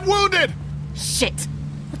 We've got wounded! Shit!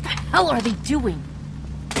 What the hell are they doing?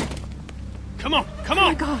 Come on! Oh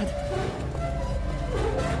my God!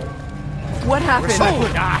 What happened? What's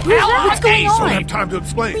going on? Don't have time to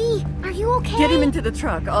explain. Lee, are you you okay? Get him into the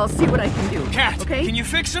truck. I'll see what I can do. Cat, okay? can you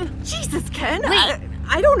fix him? Jesus, Ken. Lee!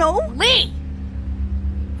 I don't know. Lee!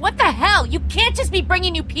 What the hell? You can't just be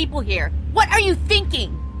bringing new people here. What are you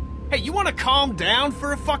thinking? Hey, you want to calm down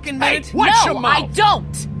for a fucking minute? Hey, no, I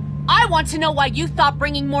don't! I want to know why you thought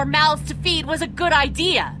bringing more mouths to feed was a good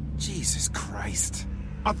idea. Jesus Christ.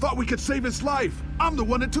 I thought we could save his life. I'm the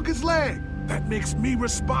one that took his leg. That makes me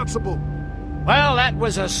responsible. Well, that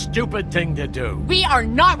was a stupid thing to do. We are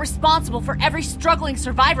not responsible for every struggling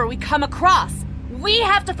survivor we come across. We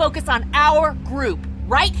have to focus on our group,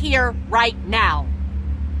 right here, right now.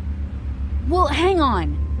 Well, hang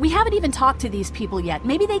on. We haven't even talked to these people yet.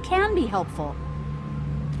 Maybe they can be helpful.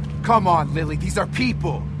 Come on, Lily. These are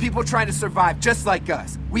people. People trying to survive just like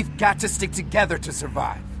us. We've got to stick together to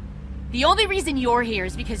survive. The only reason you're here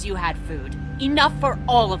is because you had food. Enough for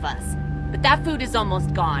all of us. But that food is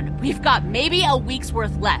almost gone. We've got maybe a week's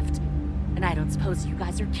worth left. And I don't suppose you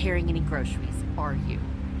guys are carrying any groceries, are you?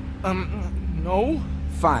 No.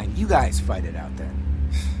 Fine, you guys fight it out then.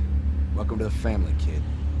 Welcome to the family, kid.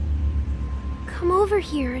 Come over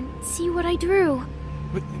here and see what I drew.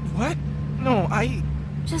 What? No,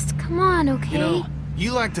 Just come on, okay? You know,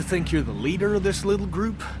 you like to think you're the leader of this little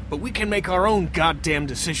group, but we can make our own goddamn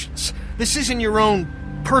decisions. This isn't your own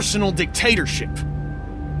personal dictatorship.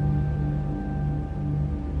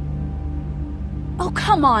 Oh,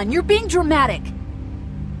 come on. You're being dramatic.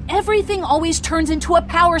 Everything always turns into a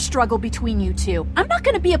power struggle between you two. I'm not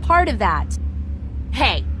going to be a part of that.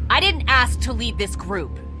 Hey, I didn't ask to lead this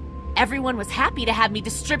group. Everyone was happy to have me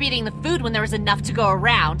distributing the food when there was enough to go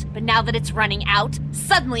around, but now that it's running out,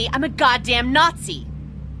 suddenly I'm a goddamn Nazi.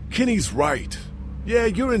 Kenny's right. Yeah,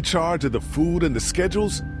 you're in charge of the food and the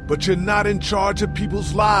schedules, but you're not in charge of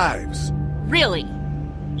people's lives. Really?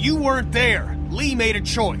 You weren't there. Lee made a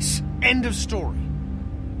choice. End of story.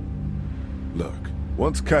 Look,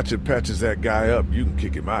 once Katjaa patches that guy up, you can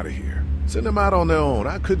kick him out of here. Send them out on their own.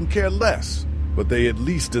 I couldn't care less. But they at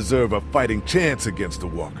least deserve a fighting chance against the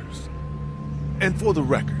walkers. And for the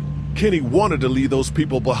record, Kenny wanted to leave those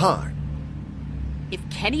people behind. If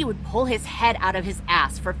Kenny would pull his head out of his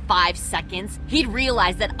ass for 5 seconds, he'd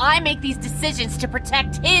realize that I make these decisions to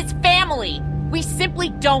protect his family. We simply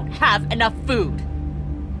don't have enough food.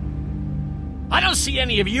 I don't see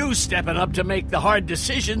any of you stepping up to make the hard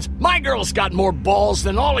decisions. My girl's got more balls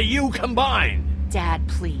than all of you combined. Dad,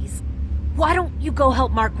 please. Why don't you go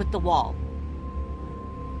help Mark with the wall?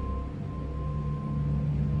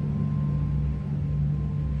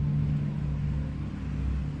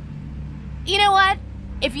 You know what?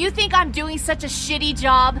 If you think I'm doing such a shitty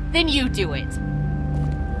job, then you do it.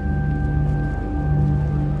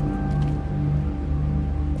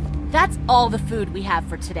 That's all the food we have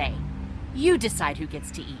for today. You decide who gets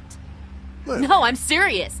to eat. No, I'm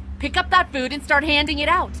serious. Pick up that food and start handing it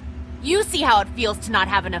out. You see how it feels to not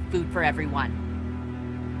have enough food for everyone.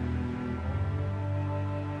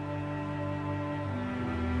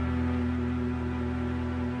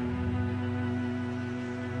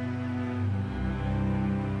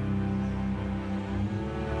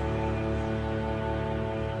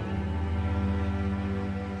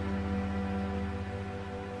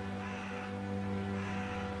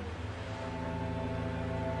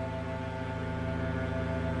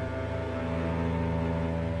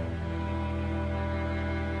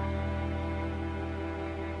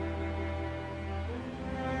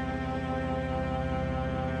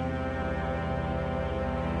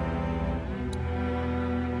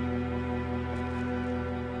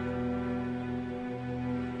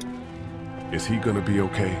 Is he gonna be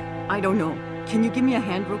okay? I don't know. Can you give me a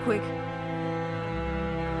hand real quick?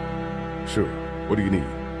 Sure. What do you need?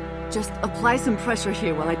 Just apply some pressure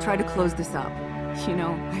here while I try to close this up. You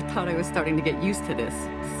know, I thought I was starting to get used to this,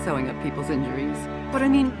 sewing up people's injuries. But I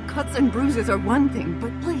mean, cuts and bruises are one thing,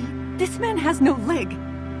 but Lee, this man has no leg.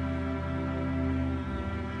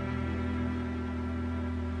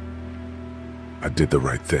 I did the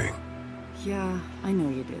right thing. Yeah, I know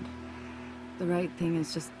you did. The right thing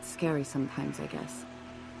is just scary sometimes, I guess.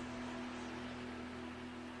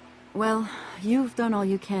 Well, you've done all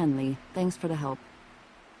you can, Lee. Thanks for the help.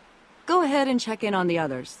 Go ahead and check in on the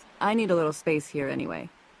others. I need a little space here anyway.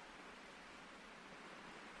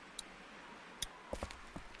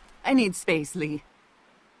 I need space, Lee.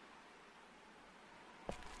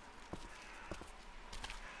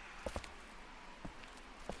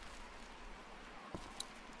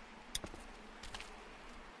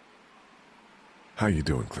 How you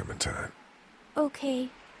doing, Clementine? Okay.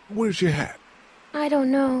 Where's your hat? I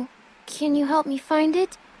don't know. Can you help me find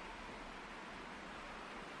it?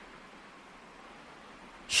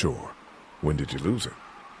 Sure. When did you lose it?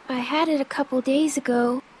 I had it a couple days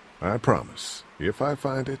ago. I promise. If I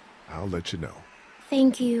find it, I'll let you know.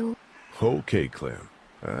 Thank you. Okay, Clem.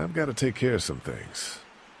 I've got to take care of some things.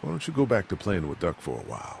 Why don't you go back to playing with Duck for a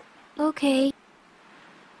while? Okay.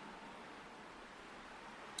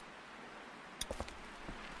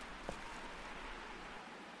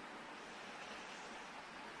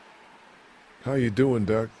 How you doing,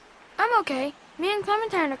 Duck? I'm okay. Me and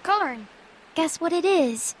Clementine are coloring. Guess what it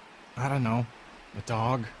is? I don't know. A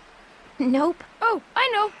dog? Nope. Oh, I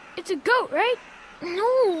know. It's a goat, right?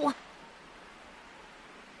 No.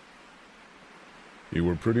 You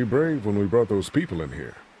were pretty brave when we brought those people in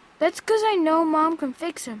here. That's 'cause I know Mom can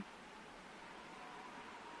fix him.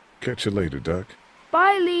 Catch you later, Duck.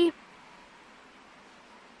 Bye, Lee.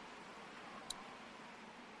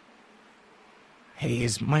 Hey,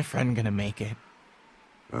 is my friend gonna make it?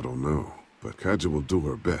 I don't know, but Katja will do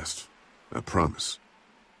her best. I promise.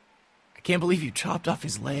 I can't believe you chopped off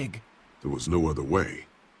his leg. There was no other way.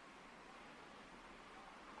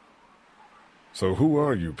 So who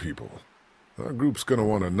are you people? Our group's gonna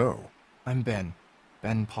want to know. I'm Ben.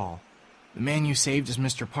 Ben Paul. The man you saved is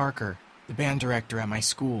Mr. Parker, the band director at my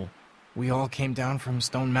school. We all came down from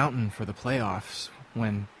Stone Mountain for the playoffs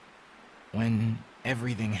when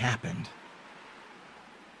everything happened.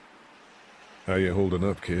 How you holding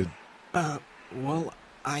up, kid? Well,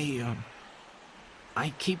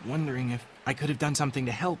 I keep wondering if I could have done something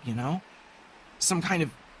to help, you know? Some kind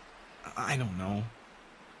of, I don't know,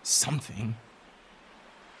 something.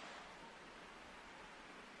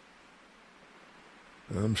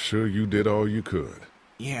 I'm sure you did all you could.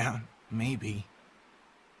 Yeah, maybe.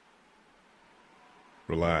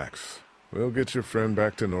 Relax. We'll get your friend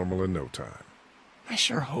back to normal in no time. I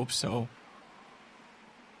sure hope so.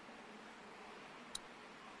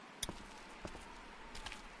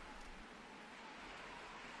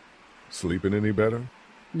 Sleeping any better?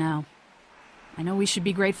 No. I know we should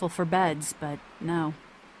be grateful for beds, but no,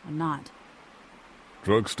 I'm not.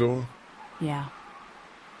 Drugstore? Yeah.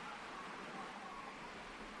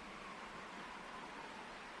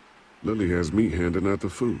 Lily has me handing out the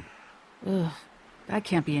food. Ugh, that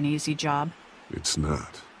can't be an easy job. It's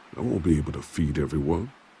not. I won't be able to feed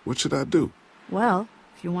everyone. What should I do? Well,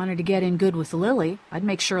 if you wanted to get in good with Lily, I'd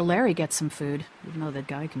make sure Larry gets some food, even though that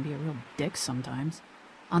guy can be a real dick sometimes.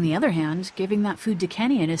 On the other hand, giving that food to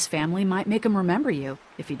Kenny and his family might make him remember you,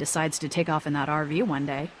 if he decides to take off in that RV one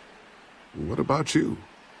day. What about you?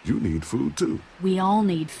 You need food too. We all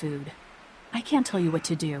need food. I can't tell you what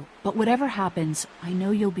to do, but whatever happens, I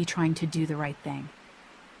know you'll be trying to do the right thing.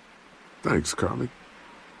 Thanks, Carly.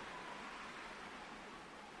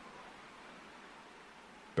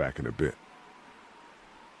 Back in a bit.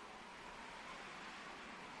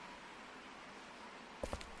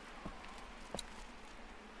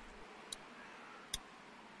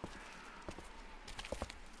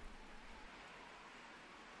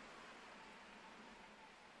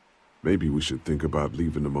 Maybe we should think about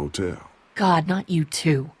leaving the motel. God, not you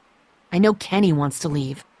too. I know Kenny wants to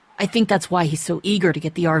leave. I think that's why he's so eager to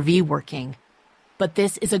get the RV working. But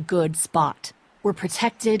this is a good spot. We're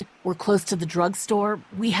protected, we're close to the drugstore,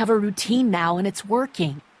 we have a routine now and it's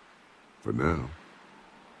working. For now.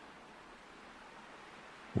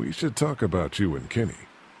 We should talk about you and Kenny.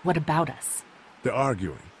 What about us? The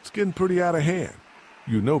arguing. It's getting pretty out of hand.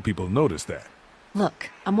 You know people notice that. Look,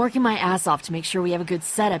 I'm working my ass off to make sure we have a good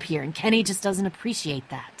setup here, and Kenny just doesn't appreciate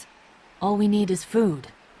that. All we need is food.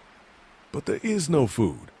 But there is no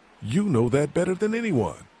food. You know that better than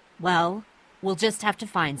anyone. Well, we'll just have to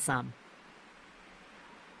find some.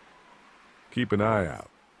 Keep an eye out.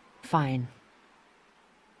 Fine.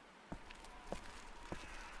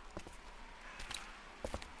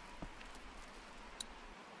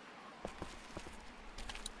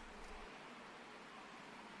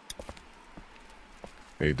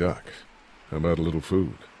 Hey, Doc. How about a little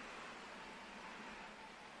food?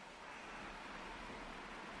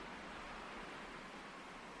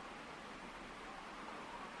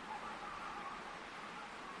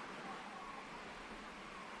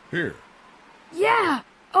 Here. Yeah!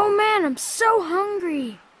 Oh man, I'm so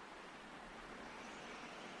hungry!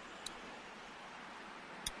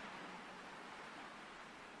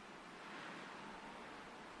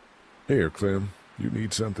 Here, Clem. You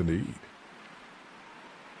need something to eat.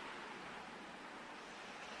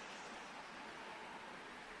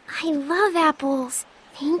 I love apples.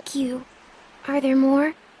 Thank you. Are there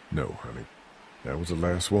more? No, honey. That was the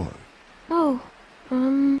last one. Oh,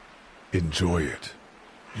 Enjoy it.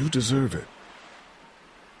 You deserve it.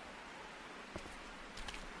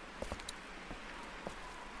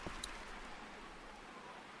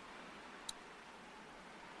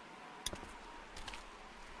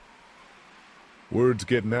 Word's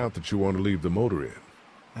getting out that you want to leave the motor in.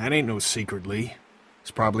 That ain't no secret, Lee.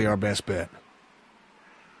 It's probably our best bet.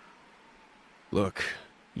 Look,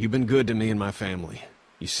 you've been good to me and my family.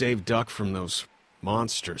 You saved Duck from those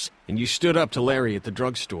monsters, and you stood up to Larry at the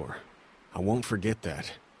drugstore. I won't forget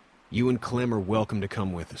that. You and Clem are welcome to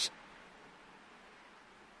come with us.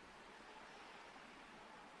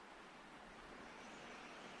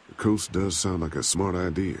 The coast does sound like a smart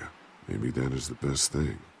idea. Maybe that is the best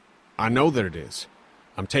thing. I know that it is.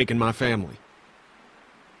 I'm taking my family.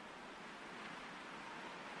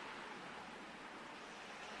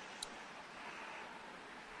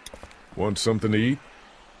 Want something to eat?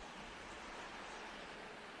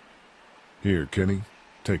 Here, Kenny,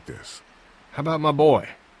 take this. How about my boy?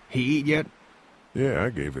 He eat yet? Yeah, I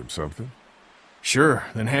gave him something. Sure,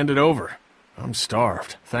 then hand it over. I'm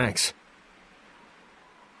starved, thanks.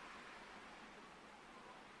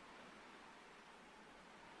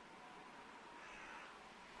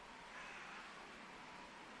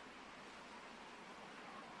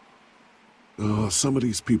 Some of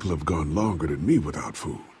these people have gone longer than me without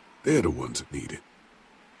food. They're the ones that need it.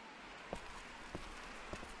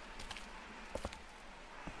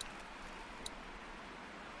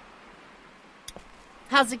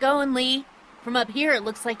 How's it going, Lee? From up here, it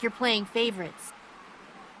looks like you're playing favorites.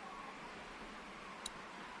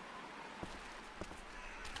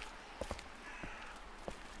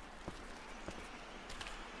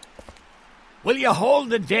 Will you hold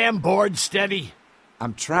the damn board steady?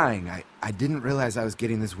 I'm trying. I didn't realize I was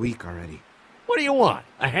getting this weak already. What do you want?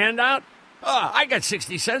 A handout? I got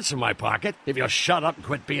 60 cents in my pocket, if you'll shut up and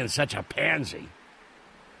quit being such a pansy.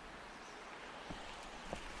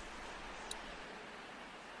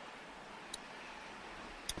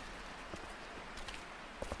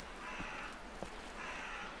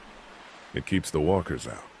 It keeps the walkers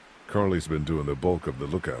out. Carly's been doing the bulk of the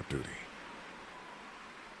lookout duty.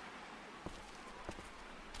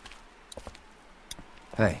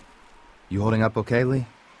 Hey, you holding up okay, Lee?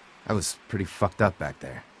 I was pretty fucked up back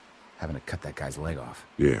there, having to cut that guy's leg off.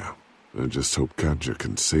 Yeah, I just hope KrowZherck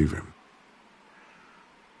can save him.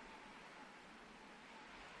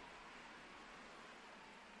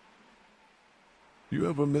 You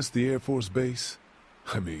ever miss the Air Force Base?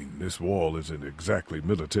 I mean, this wall isn't exactly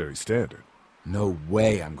military standard. No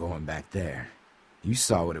way I'm going back there. You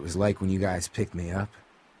saw what it was like when you guys picked me up.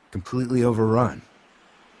 Completely overrun.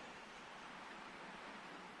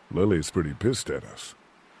 Lily's pretty pissed at us.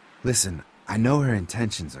 Listen, I know her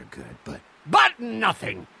intentions are good, but... But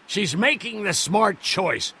nothing! She's making the smart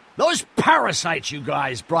choice. Those parasites you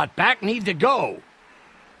guys brought back need to go.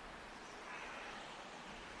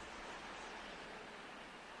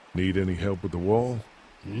 Need any help with the wall?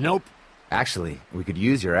 Nope. Actually, we could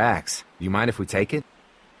use your axe. Do you mind if we take it?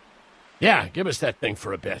 Yeah, give us that thing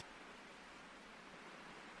for a bit.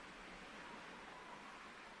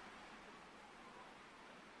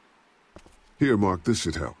 Here, Mark, this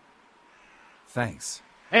should help. Thanks.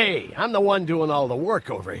 Hey, I'm the one doing all the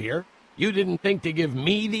work over here. You didn't think to give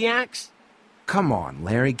me the axe? Come on,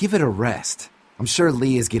 Larry, give it a rest. I'm sure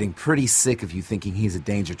Lee is getting pretty sick of you thinking he's a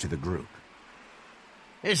danger to the group.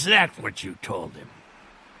 Is that what you told him?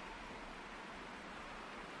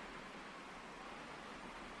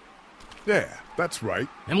 Yeah, that's right.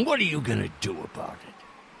 And what are you gonna do about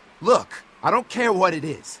it? Look, I don't care what it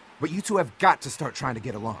is, but you two have got to start trying to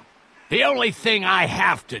get along. The only thing I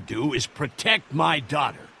have to do is protect my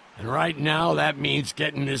daughter. And right now, that means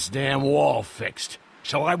getting this damn wall fixed.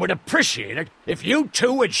 So I would appreciate it if you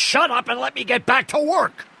two would shut up and let me get back to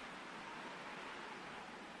work.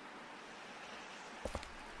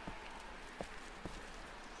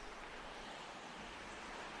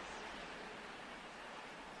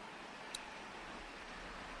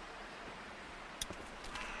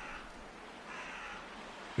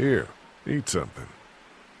 Here, eat something.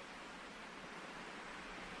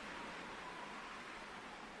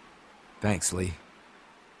 Thanks, Lee.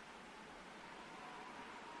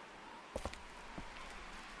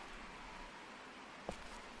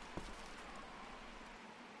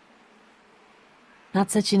 Not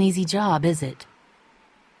such an easy job, is it?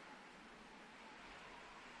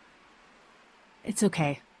 It's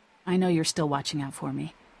okay. I know you're still watching out for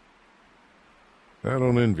me. I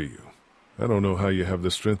don't envy you. I don't know how you have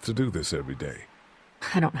the strength to do this every day.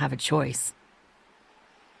 I don't have a choice.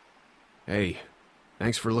 Hey,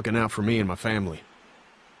 thanks for looking out for me and my family.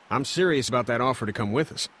 I'm serious about that offer to come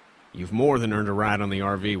with us. You've more than earned a ride on the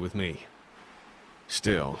RV with me.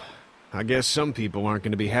 Still, I guess some people aren't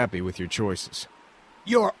going to be happy with your choices.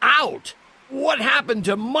 You're out! What happened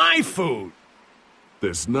to my food?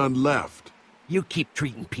 There's none left. You keep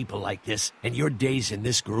treating people like this, and your days in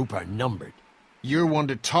this group are numbered. You're one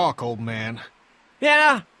to talk, old man.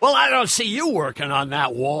 Yeah? Well, I don't see you working on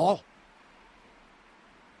that wall.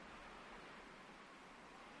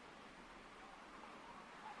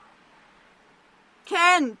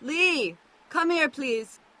 Ken, Lee, come here,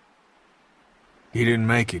 please. He didn't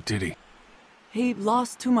make it, did he? He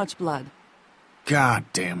lost too much blood. God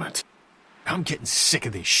damn it. I'm getting sick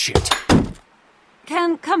of this shit.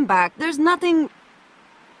 Ken, come back. There's nothing...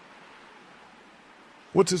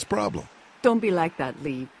 What's his problem? Don't be like that,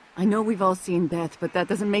 Lee. I know we've all seen death, but that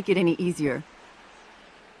doesn't make it any easier.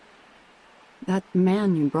 That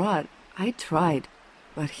man you brought, I tried,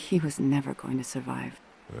 but he was never going to survive.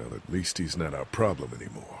 Well, at least he's not our problem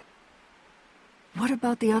anymore. What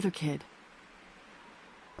about the other kid?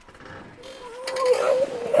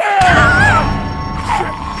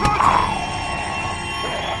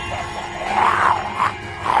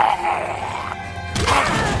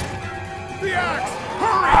 The axe!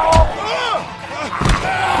 Hurry!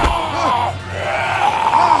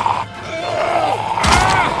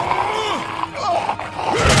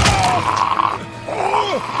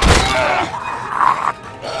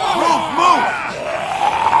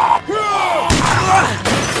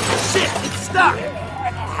 Shit, it's stuck!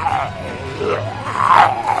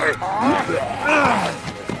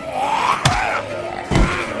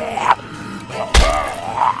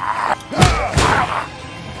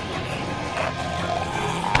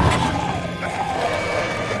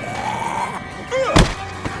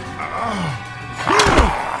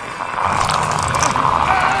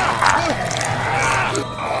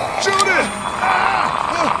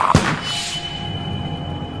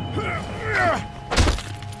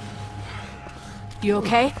 You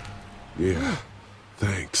okay? Yeah,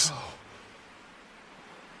 thanks.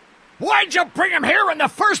 Why'd you bring him here in the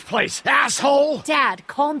first place, asshole? Dad,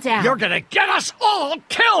 calm down. You're gonna get us all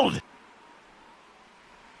killed!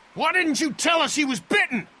 Why didn't you tell us he was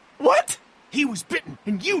bitten? What? He was bitten,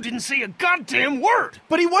 and you didn't say a goddamn word!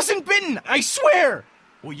 But he wasn't bitten, I swear!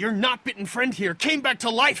 Well, your not-bitten friend here came back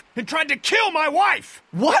to life and tried to kill my wife!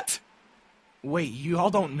 What? Wait, you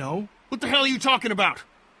all don't know? What the hell are you talking about?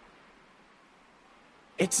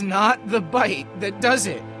 It's not the bite that does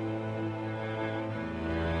it.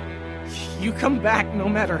 You come back no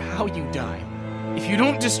matter how you die. If you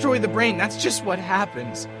don't destroy the brain, that's just what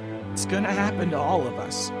happens. It's gonna happen to all of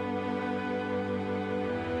us.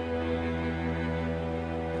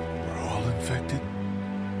 We're all infected?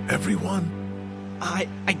 Everyone? I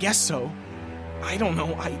guess so. I don't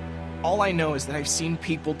know. All I know is that I've seen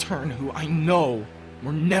people turn who I know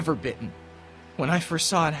were never bitten. When I first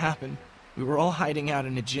saw it happen, we were all hiding out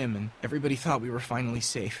in a gym and everybody thought we were finally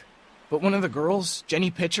safe. But one of the girls, Jenny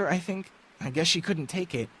Pitcher, I think, I guess she couldn't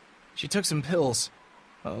take it. She took some pills.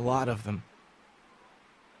 A lot of them.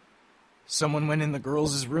 Someone went in the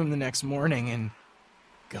girls' room the next morning and...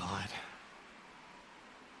 God.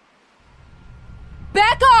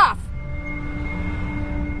 Back off!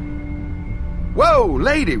 Whoa,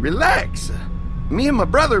 lady, relax. Me and my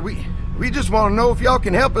brother, we just want to know if y'all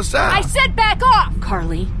can help us out. I said back off!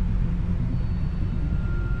 Carly.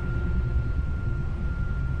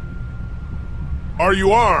 Are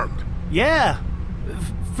you armed? Yeah,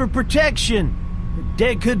 for protection.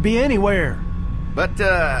 Dead could be anywhere. But,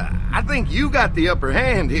 I think you got the upper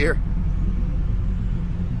hand here.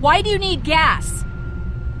 Why do you need gas?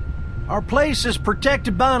 Our place is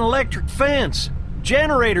protected by an electric fence.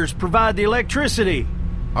 Generators provide the electricity.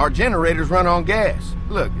 Our generators run on gas.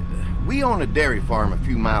 Look, we own a dairy farm a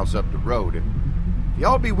few miles up the road. If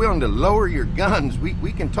y'all be willing to lower your guns,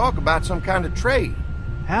 we can talk about some kind of trade.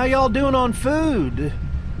 How y'all doing on food?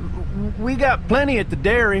 We got plenty at the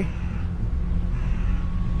dairy.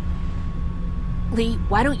 Lee,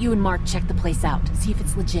 why don't you and Mark check the place out, see if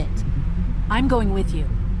it's legit? I'm going with you.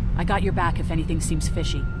 I got your back if anything seems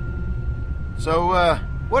fishy. So,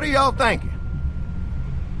 what are y'all thinking?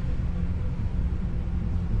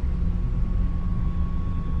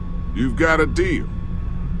 You've got a deal.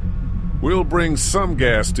 We'll bring some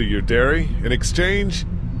gas to your dairy. In exchange,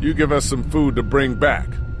 you give us some food to bring back.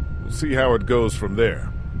 We'll see how it goes from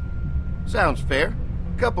there. Sounds fair.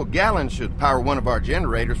 A couple gallons should power one of our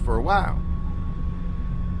generators for a while.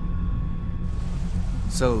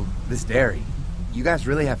 So, this dairy, you guys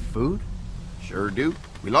really have food? Sure do.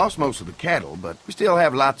 We lost most of the cattle, but we still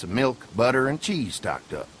have lots of milk, butter, and cheese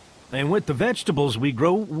stocked up. And with the vegetables we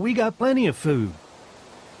grow, we got plenty of food.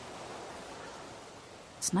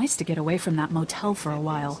 It's nice to get away from that motel for a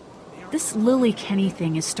while. This Lily Kenny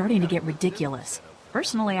thing is starting to get ridiculous.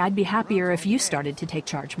 Personally, I'd be happier if you started to take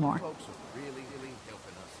charge more.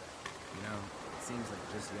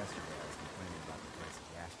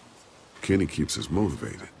 Kenny keeps us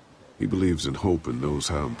motivated. He believes in hope and knows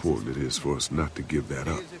how important it is for us not to give that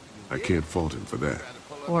up. I can't fault him for that.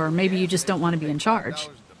 Or maybe you just don't want to be in charge.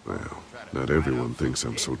 Well, not everyone thinks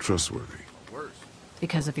I'm so trustworthy.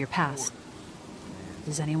 Because of your past.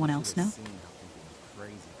 Does anyone else know?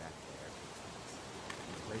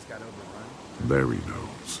 Larry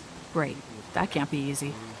knows. Great. That can't be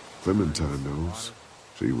easy. Clementine knows.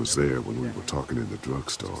 She was there when we were talking in the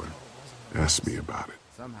drugstore and asked me about it.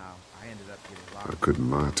 I couldn't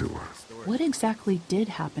lie to her. What exactly did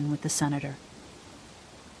happen with the senator?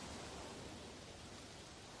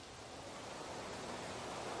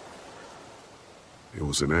 It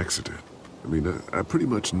was an accident. I mean, I pretty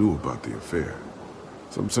much knew about the affair.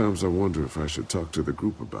 Sometimes I wonder if I should talk to the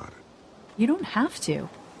group about it. You don't have to.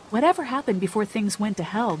 Whatever happened before things went to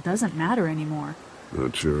hell doesn't matter anymore.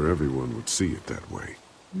 Not sure everyone would see it that way.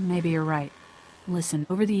 Maybe you're right. Listen,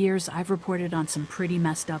 over the years, I've reported on some pretty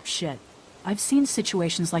messed up shit. I've seen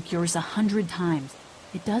situations like yours 100 times.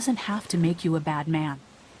 It doesn't have to make you a bad man.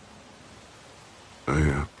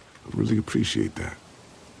 I really appreciate that.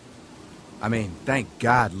 I mean, thank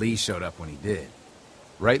God Lee showed up when he did.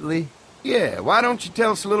 Right, Lee? Yeah, why don't you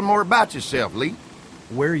tell us a little more about yourself, Lee?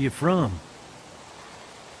 Where are you from?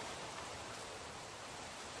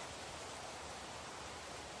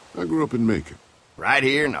 I grew up in Macon. Right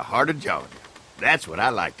here in the heart of Georgia. That's what I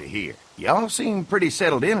like to hear. Y'all seem pretty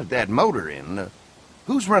settled in at that motor inn.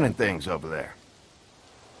 Who's running things over there?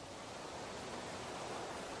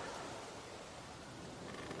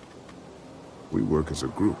 We work as a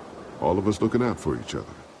group. All of us looking out for each other.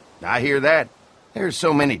 I hear that. There's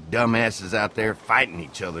so many dumbasses out there fighting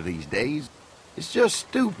each other these days. It's just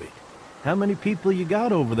stupid. How many people you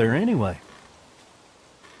got over there anyway?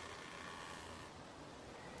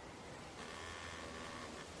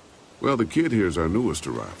 Well, the kid here's our newest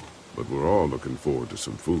arrival, but we're all looking forward to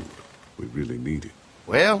some food. We really need it.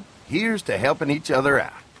 Well, here's to helping each other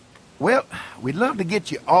out. Well, we'd love to get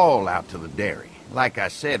you all out to the dairy. Like I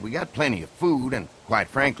said, we got plenty of food, and quite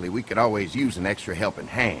frankly, we could always use an extra helping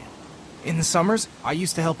hand. In the summers, I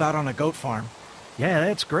used to help out on a goat farm. Yeah,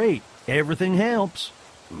 that's great. Everything helps.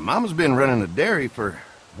 Mama's been running a dairy for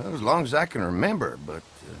well, as long as I can remember, but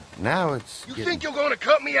now it's You think you're gonna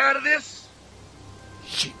cut me out of this?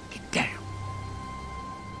 Shit, get down.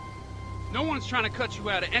 No one's trying to cut you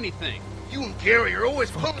out of anything. You and Gary are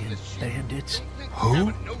always pulling this shit. Bandits.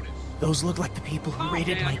 Who? Those look like the people who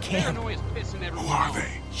raided my camp. Who are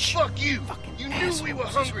they? Fuck you! You knew we were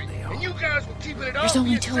hungry, and you guys were keeping it all There's for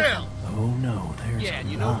only 2 of yourself. them. Oh no, there's Yeah, and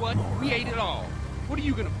you a know lot what? more. We ate it all. What are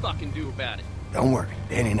you gonna fucking do about it? Don't worry,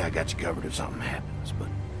 Danny and I got you covered if something happens, but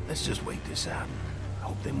let's just wait this out and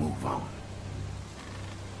hope they move on.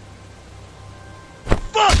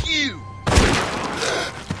 Fuck you!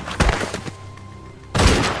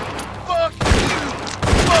 Fuck you!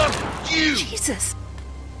 Fuck you! Jesus!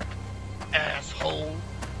 Asshole!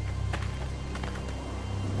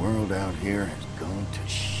 The world out here has gone to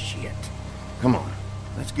shit. Come on,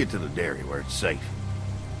 let's get to the dairy where it's safe.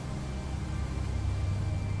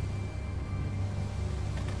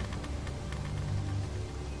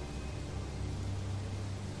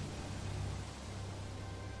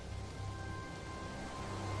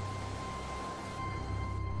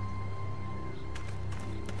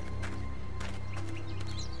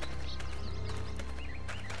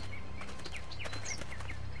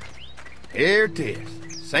 Here it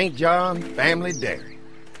is, St. John Family Dairy.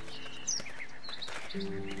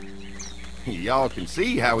 Y'all can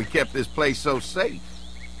see how we kept this place so safe.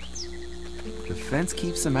 The fence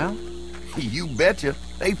keeps them out? You betcha.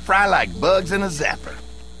 They fry like bugs in a zapper.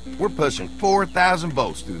 We're pushing 4,000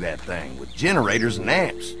 volts through that thing with generators and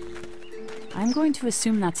amps. I'm going to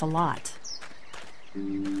assume that's a lot.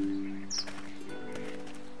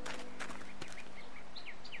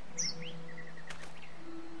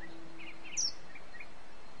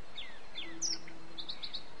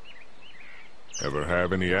 Ever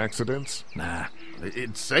have any accidents? Nah,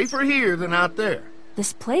 it's safer here than out there.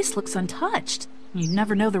 This place looks untouched. You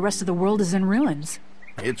never know the rest of the world is in ruins.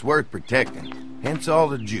 It's worth protecting, hence all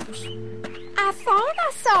the juice. I thought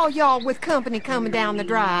I saw y'all with company coming down the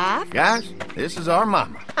drive. Guys, this is our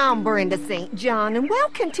mama. I'm Brenda St. John, and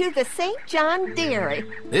welcome to the St. John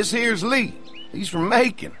Dairy. This here's Lee. He's from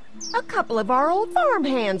Macon. A couple of our old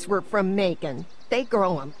farmhands were from Macon. They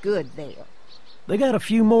grow 'em good there. They got a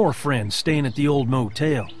few more friends staying at the old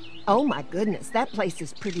motel. Oh my goodness, that place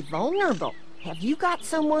is pretty vulnerable. Have you got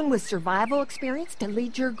someone with survival experience to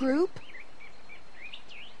lead your group?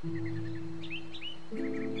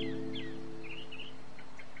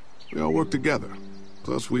 We all work together.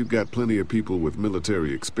 Plus, we've got plenty of people with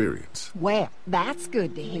military experience. Well, that's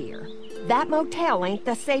good to hear. That motel ain't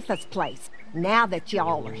the safest place. Now that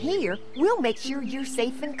y'all are here, we'll make sure you're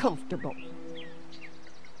safe and comfortable.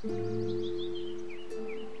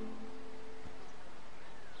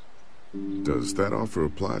 Does that offer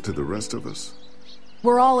apply to the rest of us?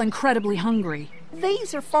 We're all incredibly hungry.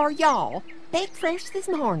 These are for y'all. Baked fresh this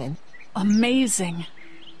morning. Amazing.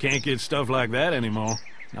 Can't get stuff like that anymore.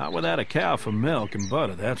 Not without a cow for milk and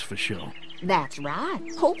butter, that's for sure. That's right.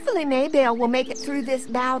 Hopefully Maybelle will make it through this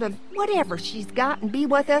bout of whatever she's got and be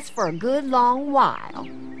with us for a good long while.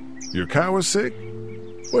 Your cow is sick?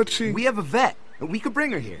 What's she? We have a vet. We could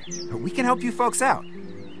bring her here. We can help you folks out.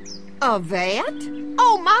 A vet?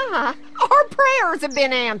 Oh my! Our prayers have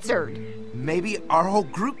been answered. Maybe our whole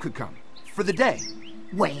group could come. For the day.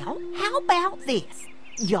 Well, how about this?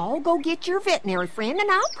 Y'all go get your veterinary friend and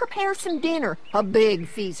I'll prepare some dinner. A big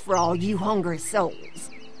feast for all you hungry souls.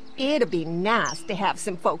 It'd be nice to have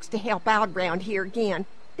some folks to help out around here again.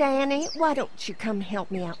 Danny, why don't you come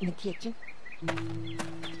help me out in the kitchen?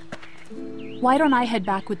 Why don't I head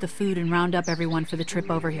back with the food and round up everyone for the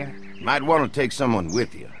trip over here? Might want to take someone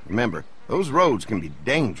with you. Remember, those roads can be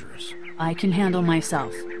dangerous. I can handle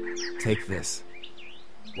myself. Take this.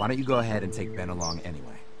 Why don't you go ahead and take Ben along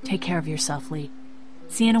anyway? Take care of yourself, Lee.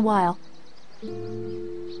 See you in a while.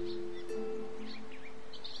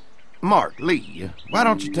 Mark, Lee, why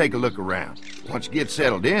don't you take a look around? Once you get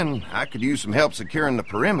settled in, I could use some help securing the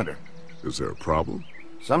perimeter. Is there a problem?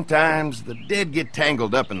 Sometimes the dead get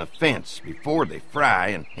tangled up in the fence before they fry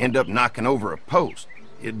and end up knocking over a post.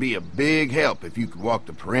 It'd be a big help if you could walk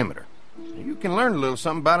the perimeter. You can learn a little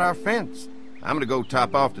something about our fence. I'm gonna go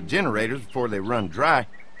top off the generators before they run dry.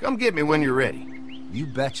 Come get me when you're ready. You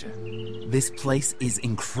betcha. This place is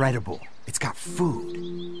incredible. It's got food.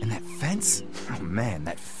 And that fence? Oh man,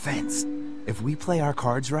 that fence. If we play our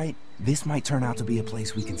cards right, this might turn out to be a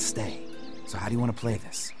place we can stay. So how do you want to play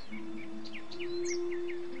this?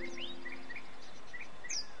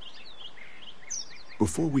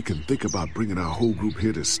 Before we can think about bringing our whole group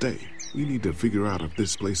here to stay, we need to figure out if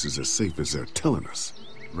this place is as safe as they're telling us.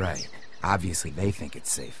 Right. Obviously they think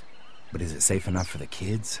it's safe. But is it safe enough for the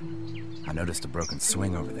kids? I noticed a broken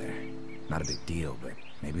swing over there. Not a big deal, but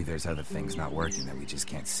maybe there's other things not working that we just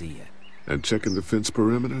can't see yet. And checking the fence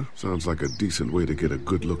perimeter sounds like a decent way to get a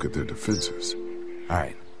good look at their defenses. All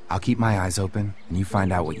right. I'll keep my eyes open, and you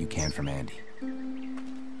find out what you can from Andy.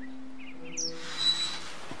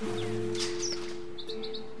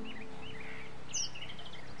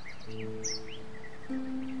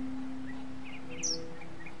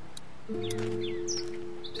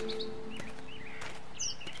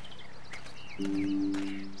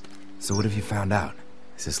 So what have you found out?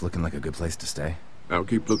 Is this looking like a good place to stay? I'll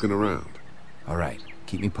keep looking around. All right.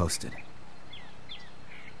 Keep me posted.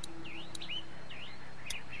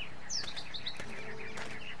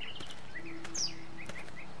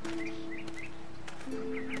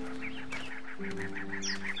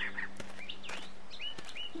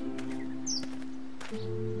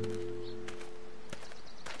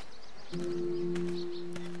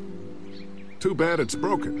 Too bad it's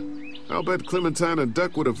broken. I'll bet Clementine and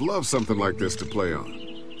Duck would have loved something like this to play on.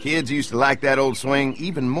 Kids used to like that old swing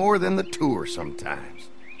even more than the tour sometimes.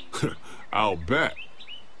 I'll bet.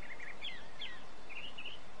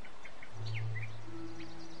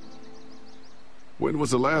 When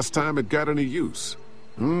was the last time it got any use?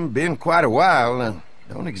 Been quite a while.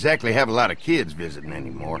 Don't exactly have a lot of kids visiting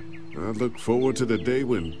anymore. I look forward to the day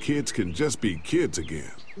when kids can just be kids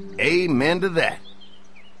again. Amen to that.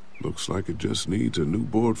 Looks like it just needs a new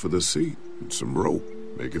board for the seat and some rope.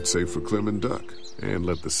 Make it safe for Clem and Duck. And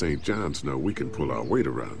let the St. John's know we can pull our weight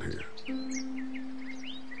around here.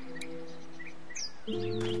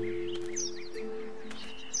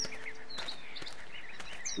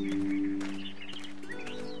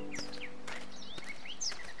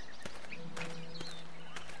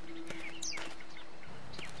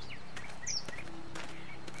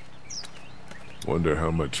 Wonder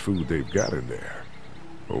how much food they've got in there.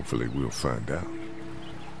 Hopefully we'll find out.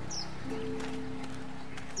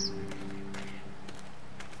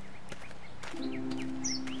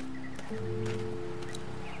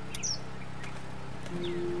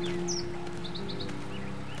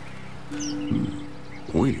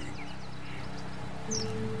 Pointy.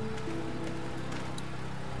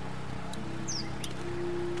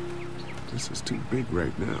 This is too big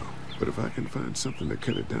right now, but if I can find something to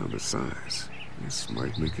cut it down to size, this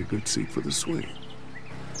might make a good seat for the swing.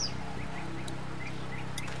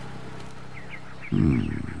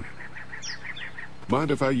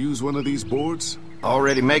 Mind if I use one of these boards?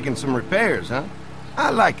 Already making some repairs, huh? I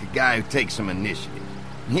like a guy who takes some initiative.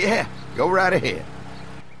 Yeah, go right ahead.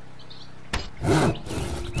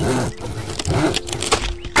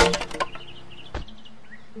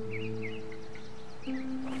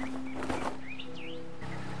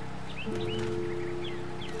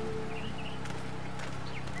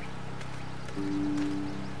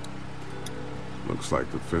 Looks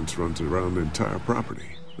like the fence runs around the entire property,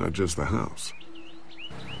 not just the house.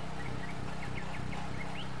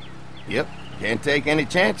 Yep, can't take any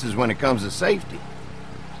chances when it comes to safety.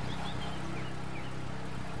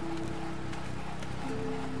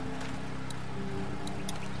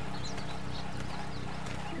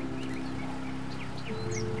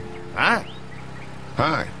 Hi.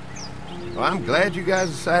 Hi. Well, I'm glad you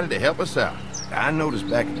guys decided to help us out. I noticed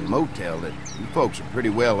back at the motel that you folks are pretty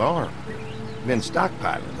well armed. Been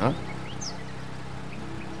stockpiling, huh?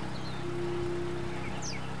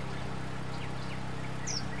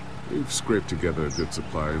 We've scraped together a good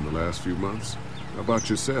supply in the last few months. How about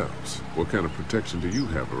yourselves? What kind of protection do you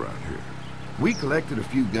have around here? We collected a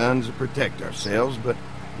few guns to protect ourselves, but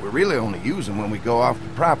we really only use them when we go off the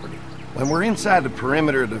property. When we're inside the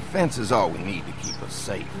perimeter, the fence is all we need to keep us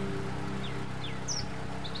safe.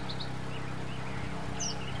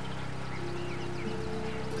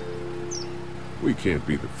 We can't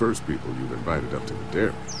be the first people you've invited up to the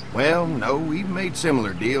dairy. Well, no, we've made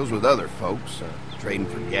similar deals with other folks, trading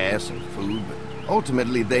for gas and food, but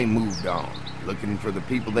ultimately they moved on, looking for the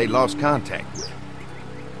people they lost contact with.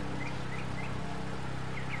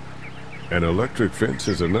 An electric fence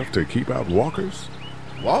is enough to keep out walkers?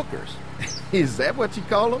 Walkers? Is that what you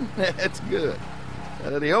call them? That's good.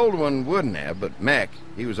 The old one wouldn't have, but Mac,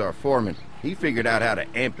 he was our foreman, he figured out how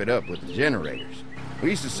to amp it up with the generators. We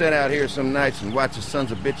used to sit out here some nights and watch the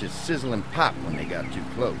sons of bitches sizzle and pop when they got too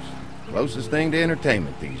close. Closest thing to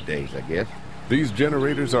entertainment these days, I guess. These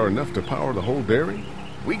generators are enough to power the whole dairy?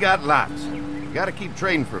 We got lots. We gotta keep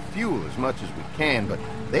trading for fuel as much as we can, but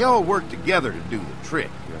they all work together to do the trick.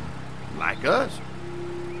 Like us.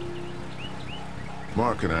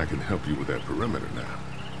 Mark and I can help you with that perimeter now.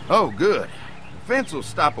 Oh, good. The fence will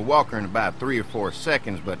stop a walker in about 3 or 4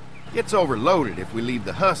 seconds, but gets overloaded if we leave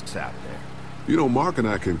the husks out there. You know, Mark and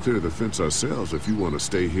I can clear the fence ourselves if you want to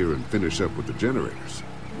stay here and finish up with the generators.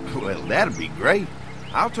 Well, that'd be great.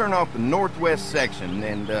 I'll turn off the northwest section,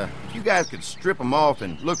 and if you guys could strip them off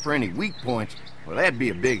and look for any weak points, well, that'd be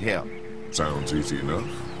a big help. Sounds easy enough.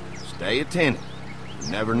 Stay attentive.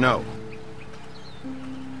 You never know.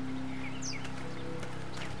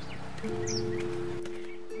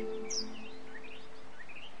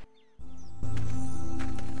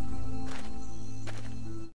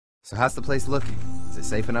 So how's the place looking? Is it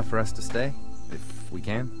safe enough for us to stay? If we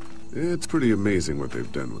can? It's pretty amazing what they've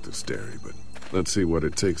done with this dairy, but let's see what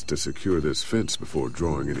it takes to secure this fence before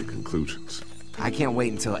drawing any conclusions. I can't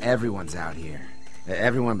wait until everyone's out here.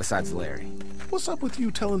 Everyone besides Larry. What's up with you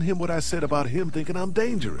telling him what I said about him thinking I'm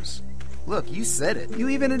dangerous? Look, you said it. You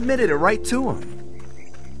even admitted it right to him.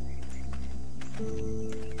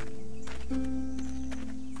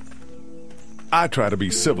 I try to be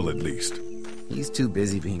civil at least. He's too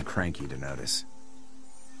busy being cranky to notice.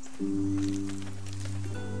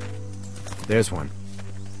 There's one.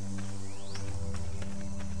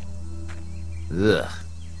 Ugh.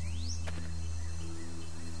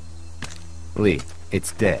 Lee,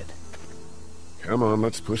 it's dead. Come on,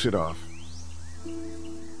 let's push it off.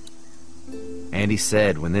 Andy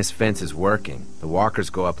said when this fence is working, the walkers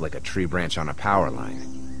go up like a tree branch on a power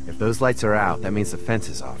line. If those lights are out, that means the fence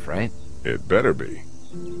is off, right? It better be.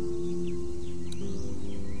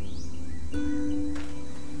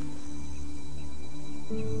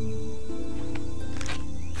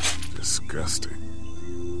 Disgusting.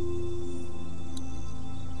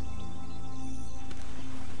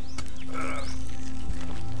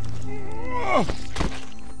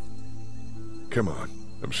 Come on.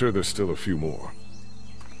 I'm sure there's still a few more.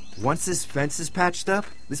 Once this fence is patched up,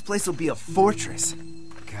 this place will be a fortress.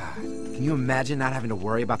 God, can you imagine not having to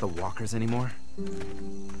worry about the walkers anymore?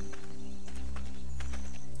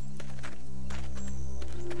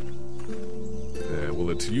 Well,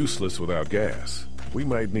 it's useless without gas. We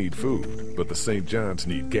might need food, but the St. John's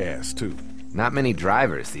need gas, too. Not many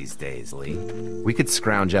drivers these days, Lee. We could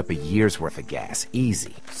scrounge up a year's worth of gas,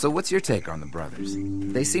 easy. So what's your take on the brothers?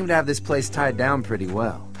 They seem to have this place tied down pretty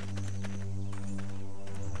well.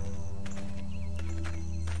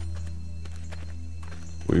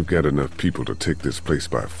 We've got enough people to take this place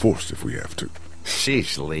by force if we have to.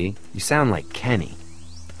 Sheesh, Lee. You sound like Kenny.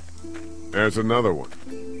 There's another one.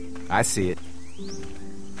 I see it.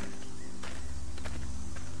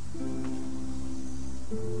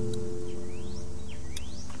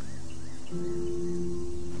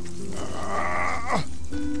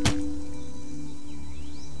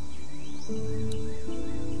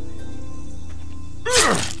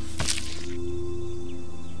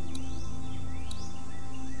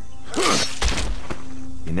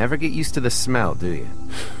 You never get used to the smell, do you?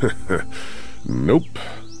 Nope.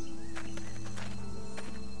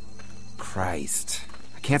 Christ.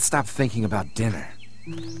 I can't stop thinking about dinner.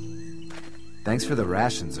 Thanks for the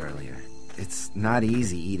rations earlier. It's not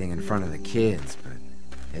easy eating in front of the kids, but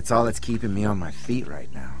it's all that's keeping me on my feet right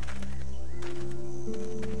now.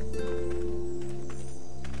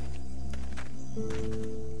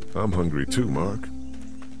 I'm hungry too, Mark.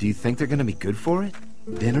 Do you think they're gonna be good for it?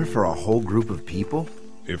 Dinner for a whole group of people?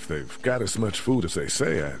 If they've got as much food as they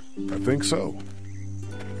say, I think so.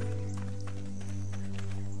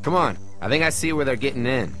 Come on, I think I see where they're getting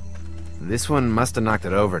in. This one must have knocked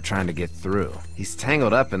it over trying to get through. He's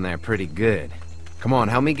tangled up in there pretty good. Come on,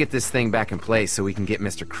 help me get this thing back in place so we can get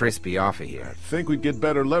Mr. Crispy off of here. I think we get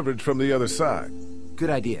better leverage from the other side. Good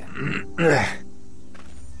idea.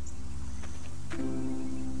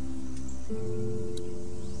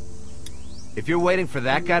 If you're waiting for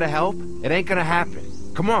that guy to help, it ain't gonna happen.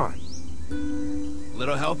 Come on.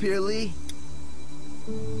 Little help here, Lee?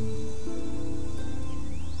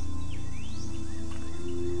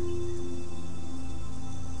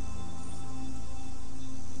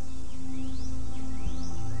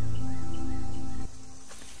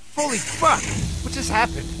 Holy fuck! What just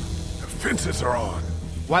happened? The fences are on.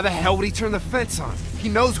 Why the hell would he turn the fence on? He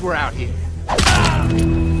knows we're out here.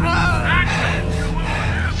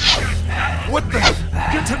 What the?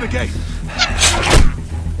 Get to the gate!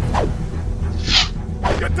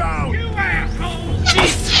 Get down! You asshole!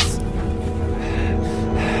 Jesus!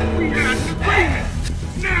 We had an agreement!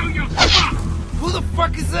 Now you're fucked! Who the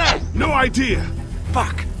fuck is that? No idea!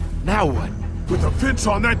 Fuck! Now what? With a fence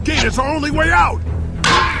on that gate, it's our only way out!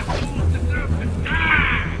 Assholes deserve to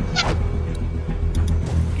die!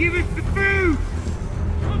 Give us the food!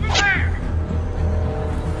 Over there!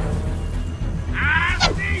 I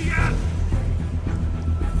see ya!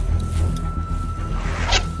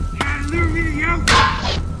 Trying to lure me to you?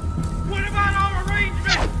 What about our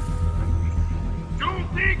arrangements? Don't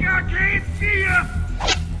think I can't see ya!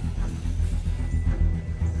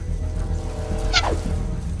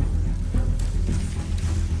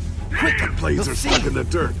 Quick, the blades are stuck in the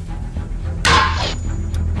dirt. I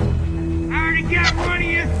already got one of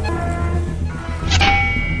you!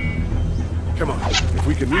 Come on, if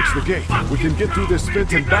we can reach the gate, we can get through this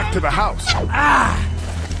fence and back to the house. Ah!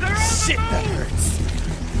 Shit, that hurts!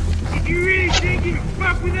 Did you really think you could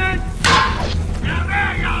fuck with us? Now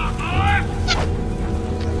there you are, boy!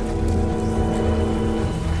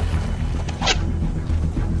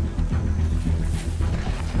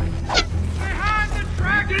 Behind the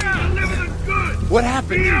tractor! Deliver the goods! What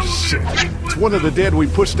happened? Shit, it's one of the dead we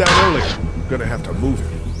pushed down earlier. Gonna have to move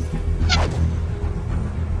him.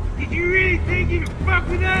 Did you really think you could fuck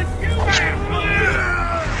with us? You asshole!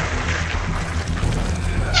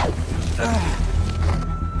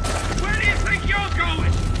 Where do you think you're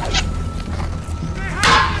going?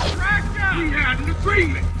 Behind the tractor! We had an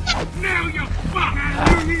agreement! Now you're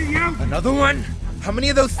fucked! Another one? How many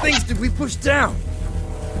of those things did we push down?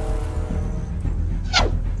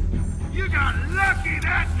 You got lucky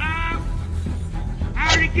that time! I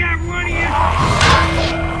already got one of you!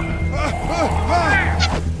 There!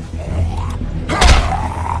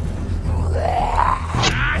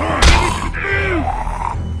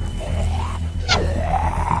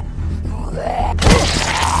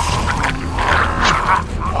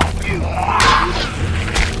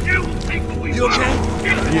 You okay?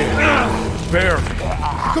 Yeah, barely.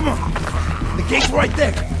 Come on. The gate's right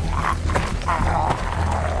there. Hey,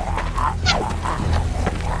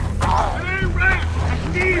 Rat!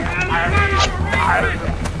 I need help!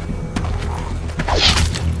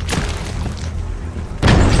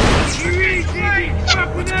 You really think you fuck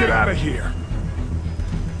with Let's us? get out of here.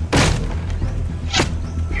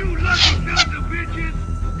 You lucky sons of bitches!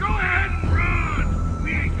 Go ahead and run! We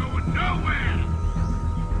ain't going nowhere!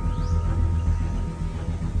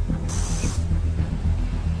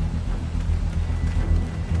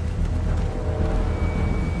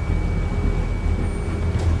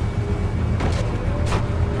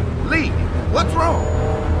 Lee, what's wrong?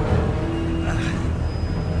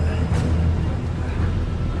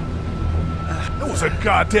 There was a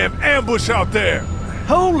goddamn ambush out there!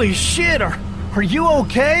 Holy shit, are you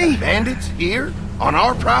okay? Bandits here? On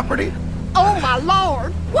our property? Oh, my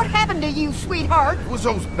lord! What happened to you, sweetheart? It was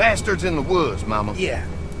those bastards in the woods, Mama. Yeah,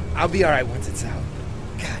 I'll be alright once it's out.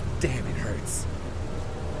 God damn, it hurts.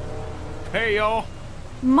 Hey, y'all.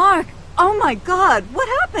 Mark! Oh my god, what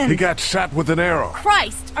happened? He got shot with an arrow.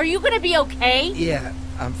 Christ, are you gonna be okay? Yeah,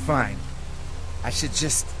 I'm fine. I should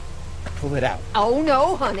just pull it out. Oh,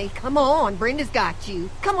 no, honey. Come on. Brenda's got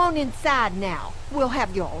you. Come on inside now. We'll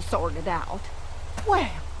have you all sorted out. Well,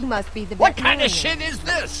 you must be the What kind veterinarian. of shit is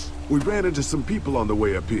this? We ran into some people on the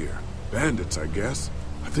way up here. Bandits, I guess.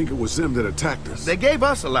 I think it was them that attacked us. They gave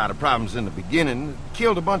us a lot of problems in the beginning,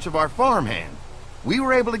 killed a bunch of our farmhands. We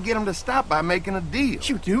were able to get them to stop by making a deal.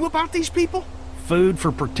 You knew about these people? Food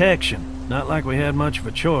for protection. Not like we had much of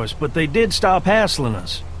a choice, but they did stop hassling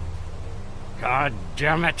us. God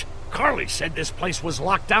damn it. Carly said this place was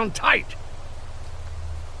locked down tight.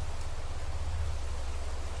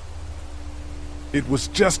 It was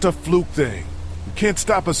just a fluke thing. You can't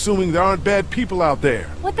stop assuming there aren't bad people out there.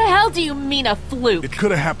 What the hell do you mean a fluke? It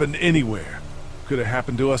could have happened anywhere. Could have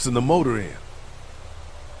happened to us in the motor inn.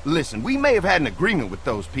 Listen, we may have had an agreement with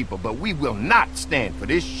those people, but we will not stand for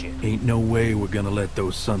this shit. Ain't no way we're gonna let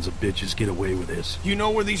those sons of bitches get away with this. You know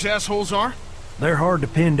where these assholes are? They're hard to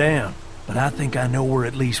pin down, but I think I know where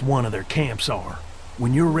at least one of their camps are.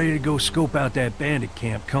 When you're ready to go scope out that bandit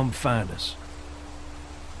camp, come find us.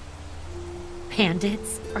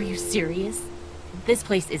 Bandits? Are you serious? This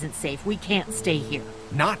place isn't safe. We can't stay here.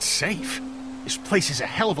 Not safe? This place is a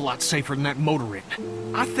hell of a lot safer than that motor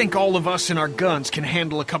inn. I think all of us and our guns can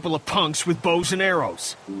handle a couple of punks with bows and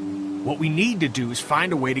arrows. What we need to do is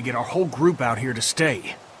find a way to get our whole group out here to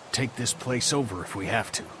stay. Take this place over if we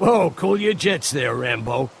have to. Whoa, cool your jets there,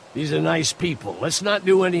 Rambo. These are nice people. Let's not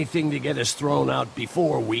do anything to get us thrown out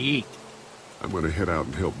before we eat. I'm gonna head out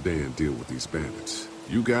and help Dan deal with these bandits.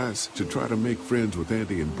 You guys should try to make friends with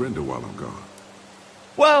Andy and Brenda while I'm gone.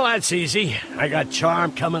 Well, that's easy. I got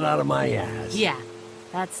charm coming out of my ass. Yeah,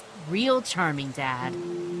 that's real charming, Dad.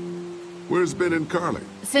 Where's Ben and Carly?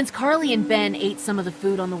 Since Carly and Ben ate some of the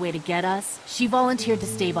food on the way to get us, she volunteered to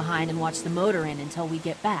stay behind and watch the motor inn until we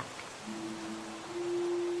get back.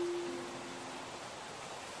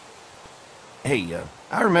 Hey,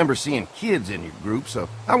 I remember seeing kids in your group, so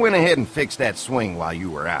I went ahead and fixed that swing while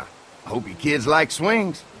you were out. I hope you kids like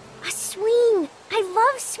swings. A swing! I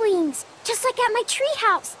love swings! Just like at my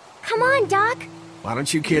treehouse. Come on, Doc. Why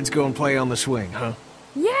don't you kids go and play on the swing, huh?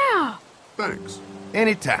 Yeah! Thanks.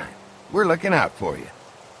 Anytime. We're looking out for you.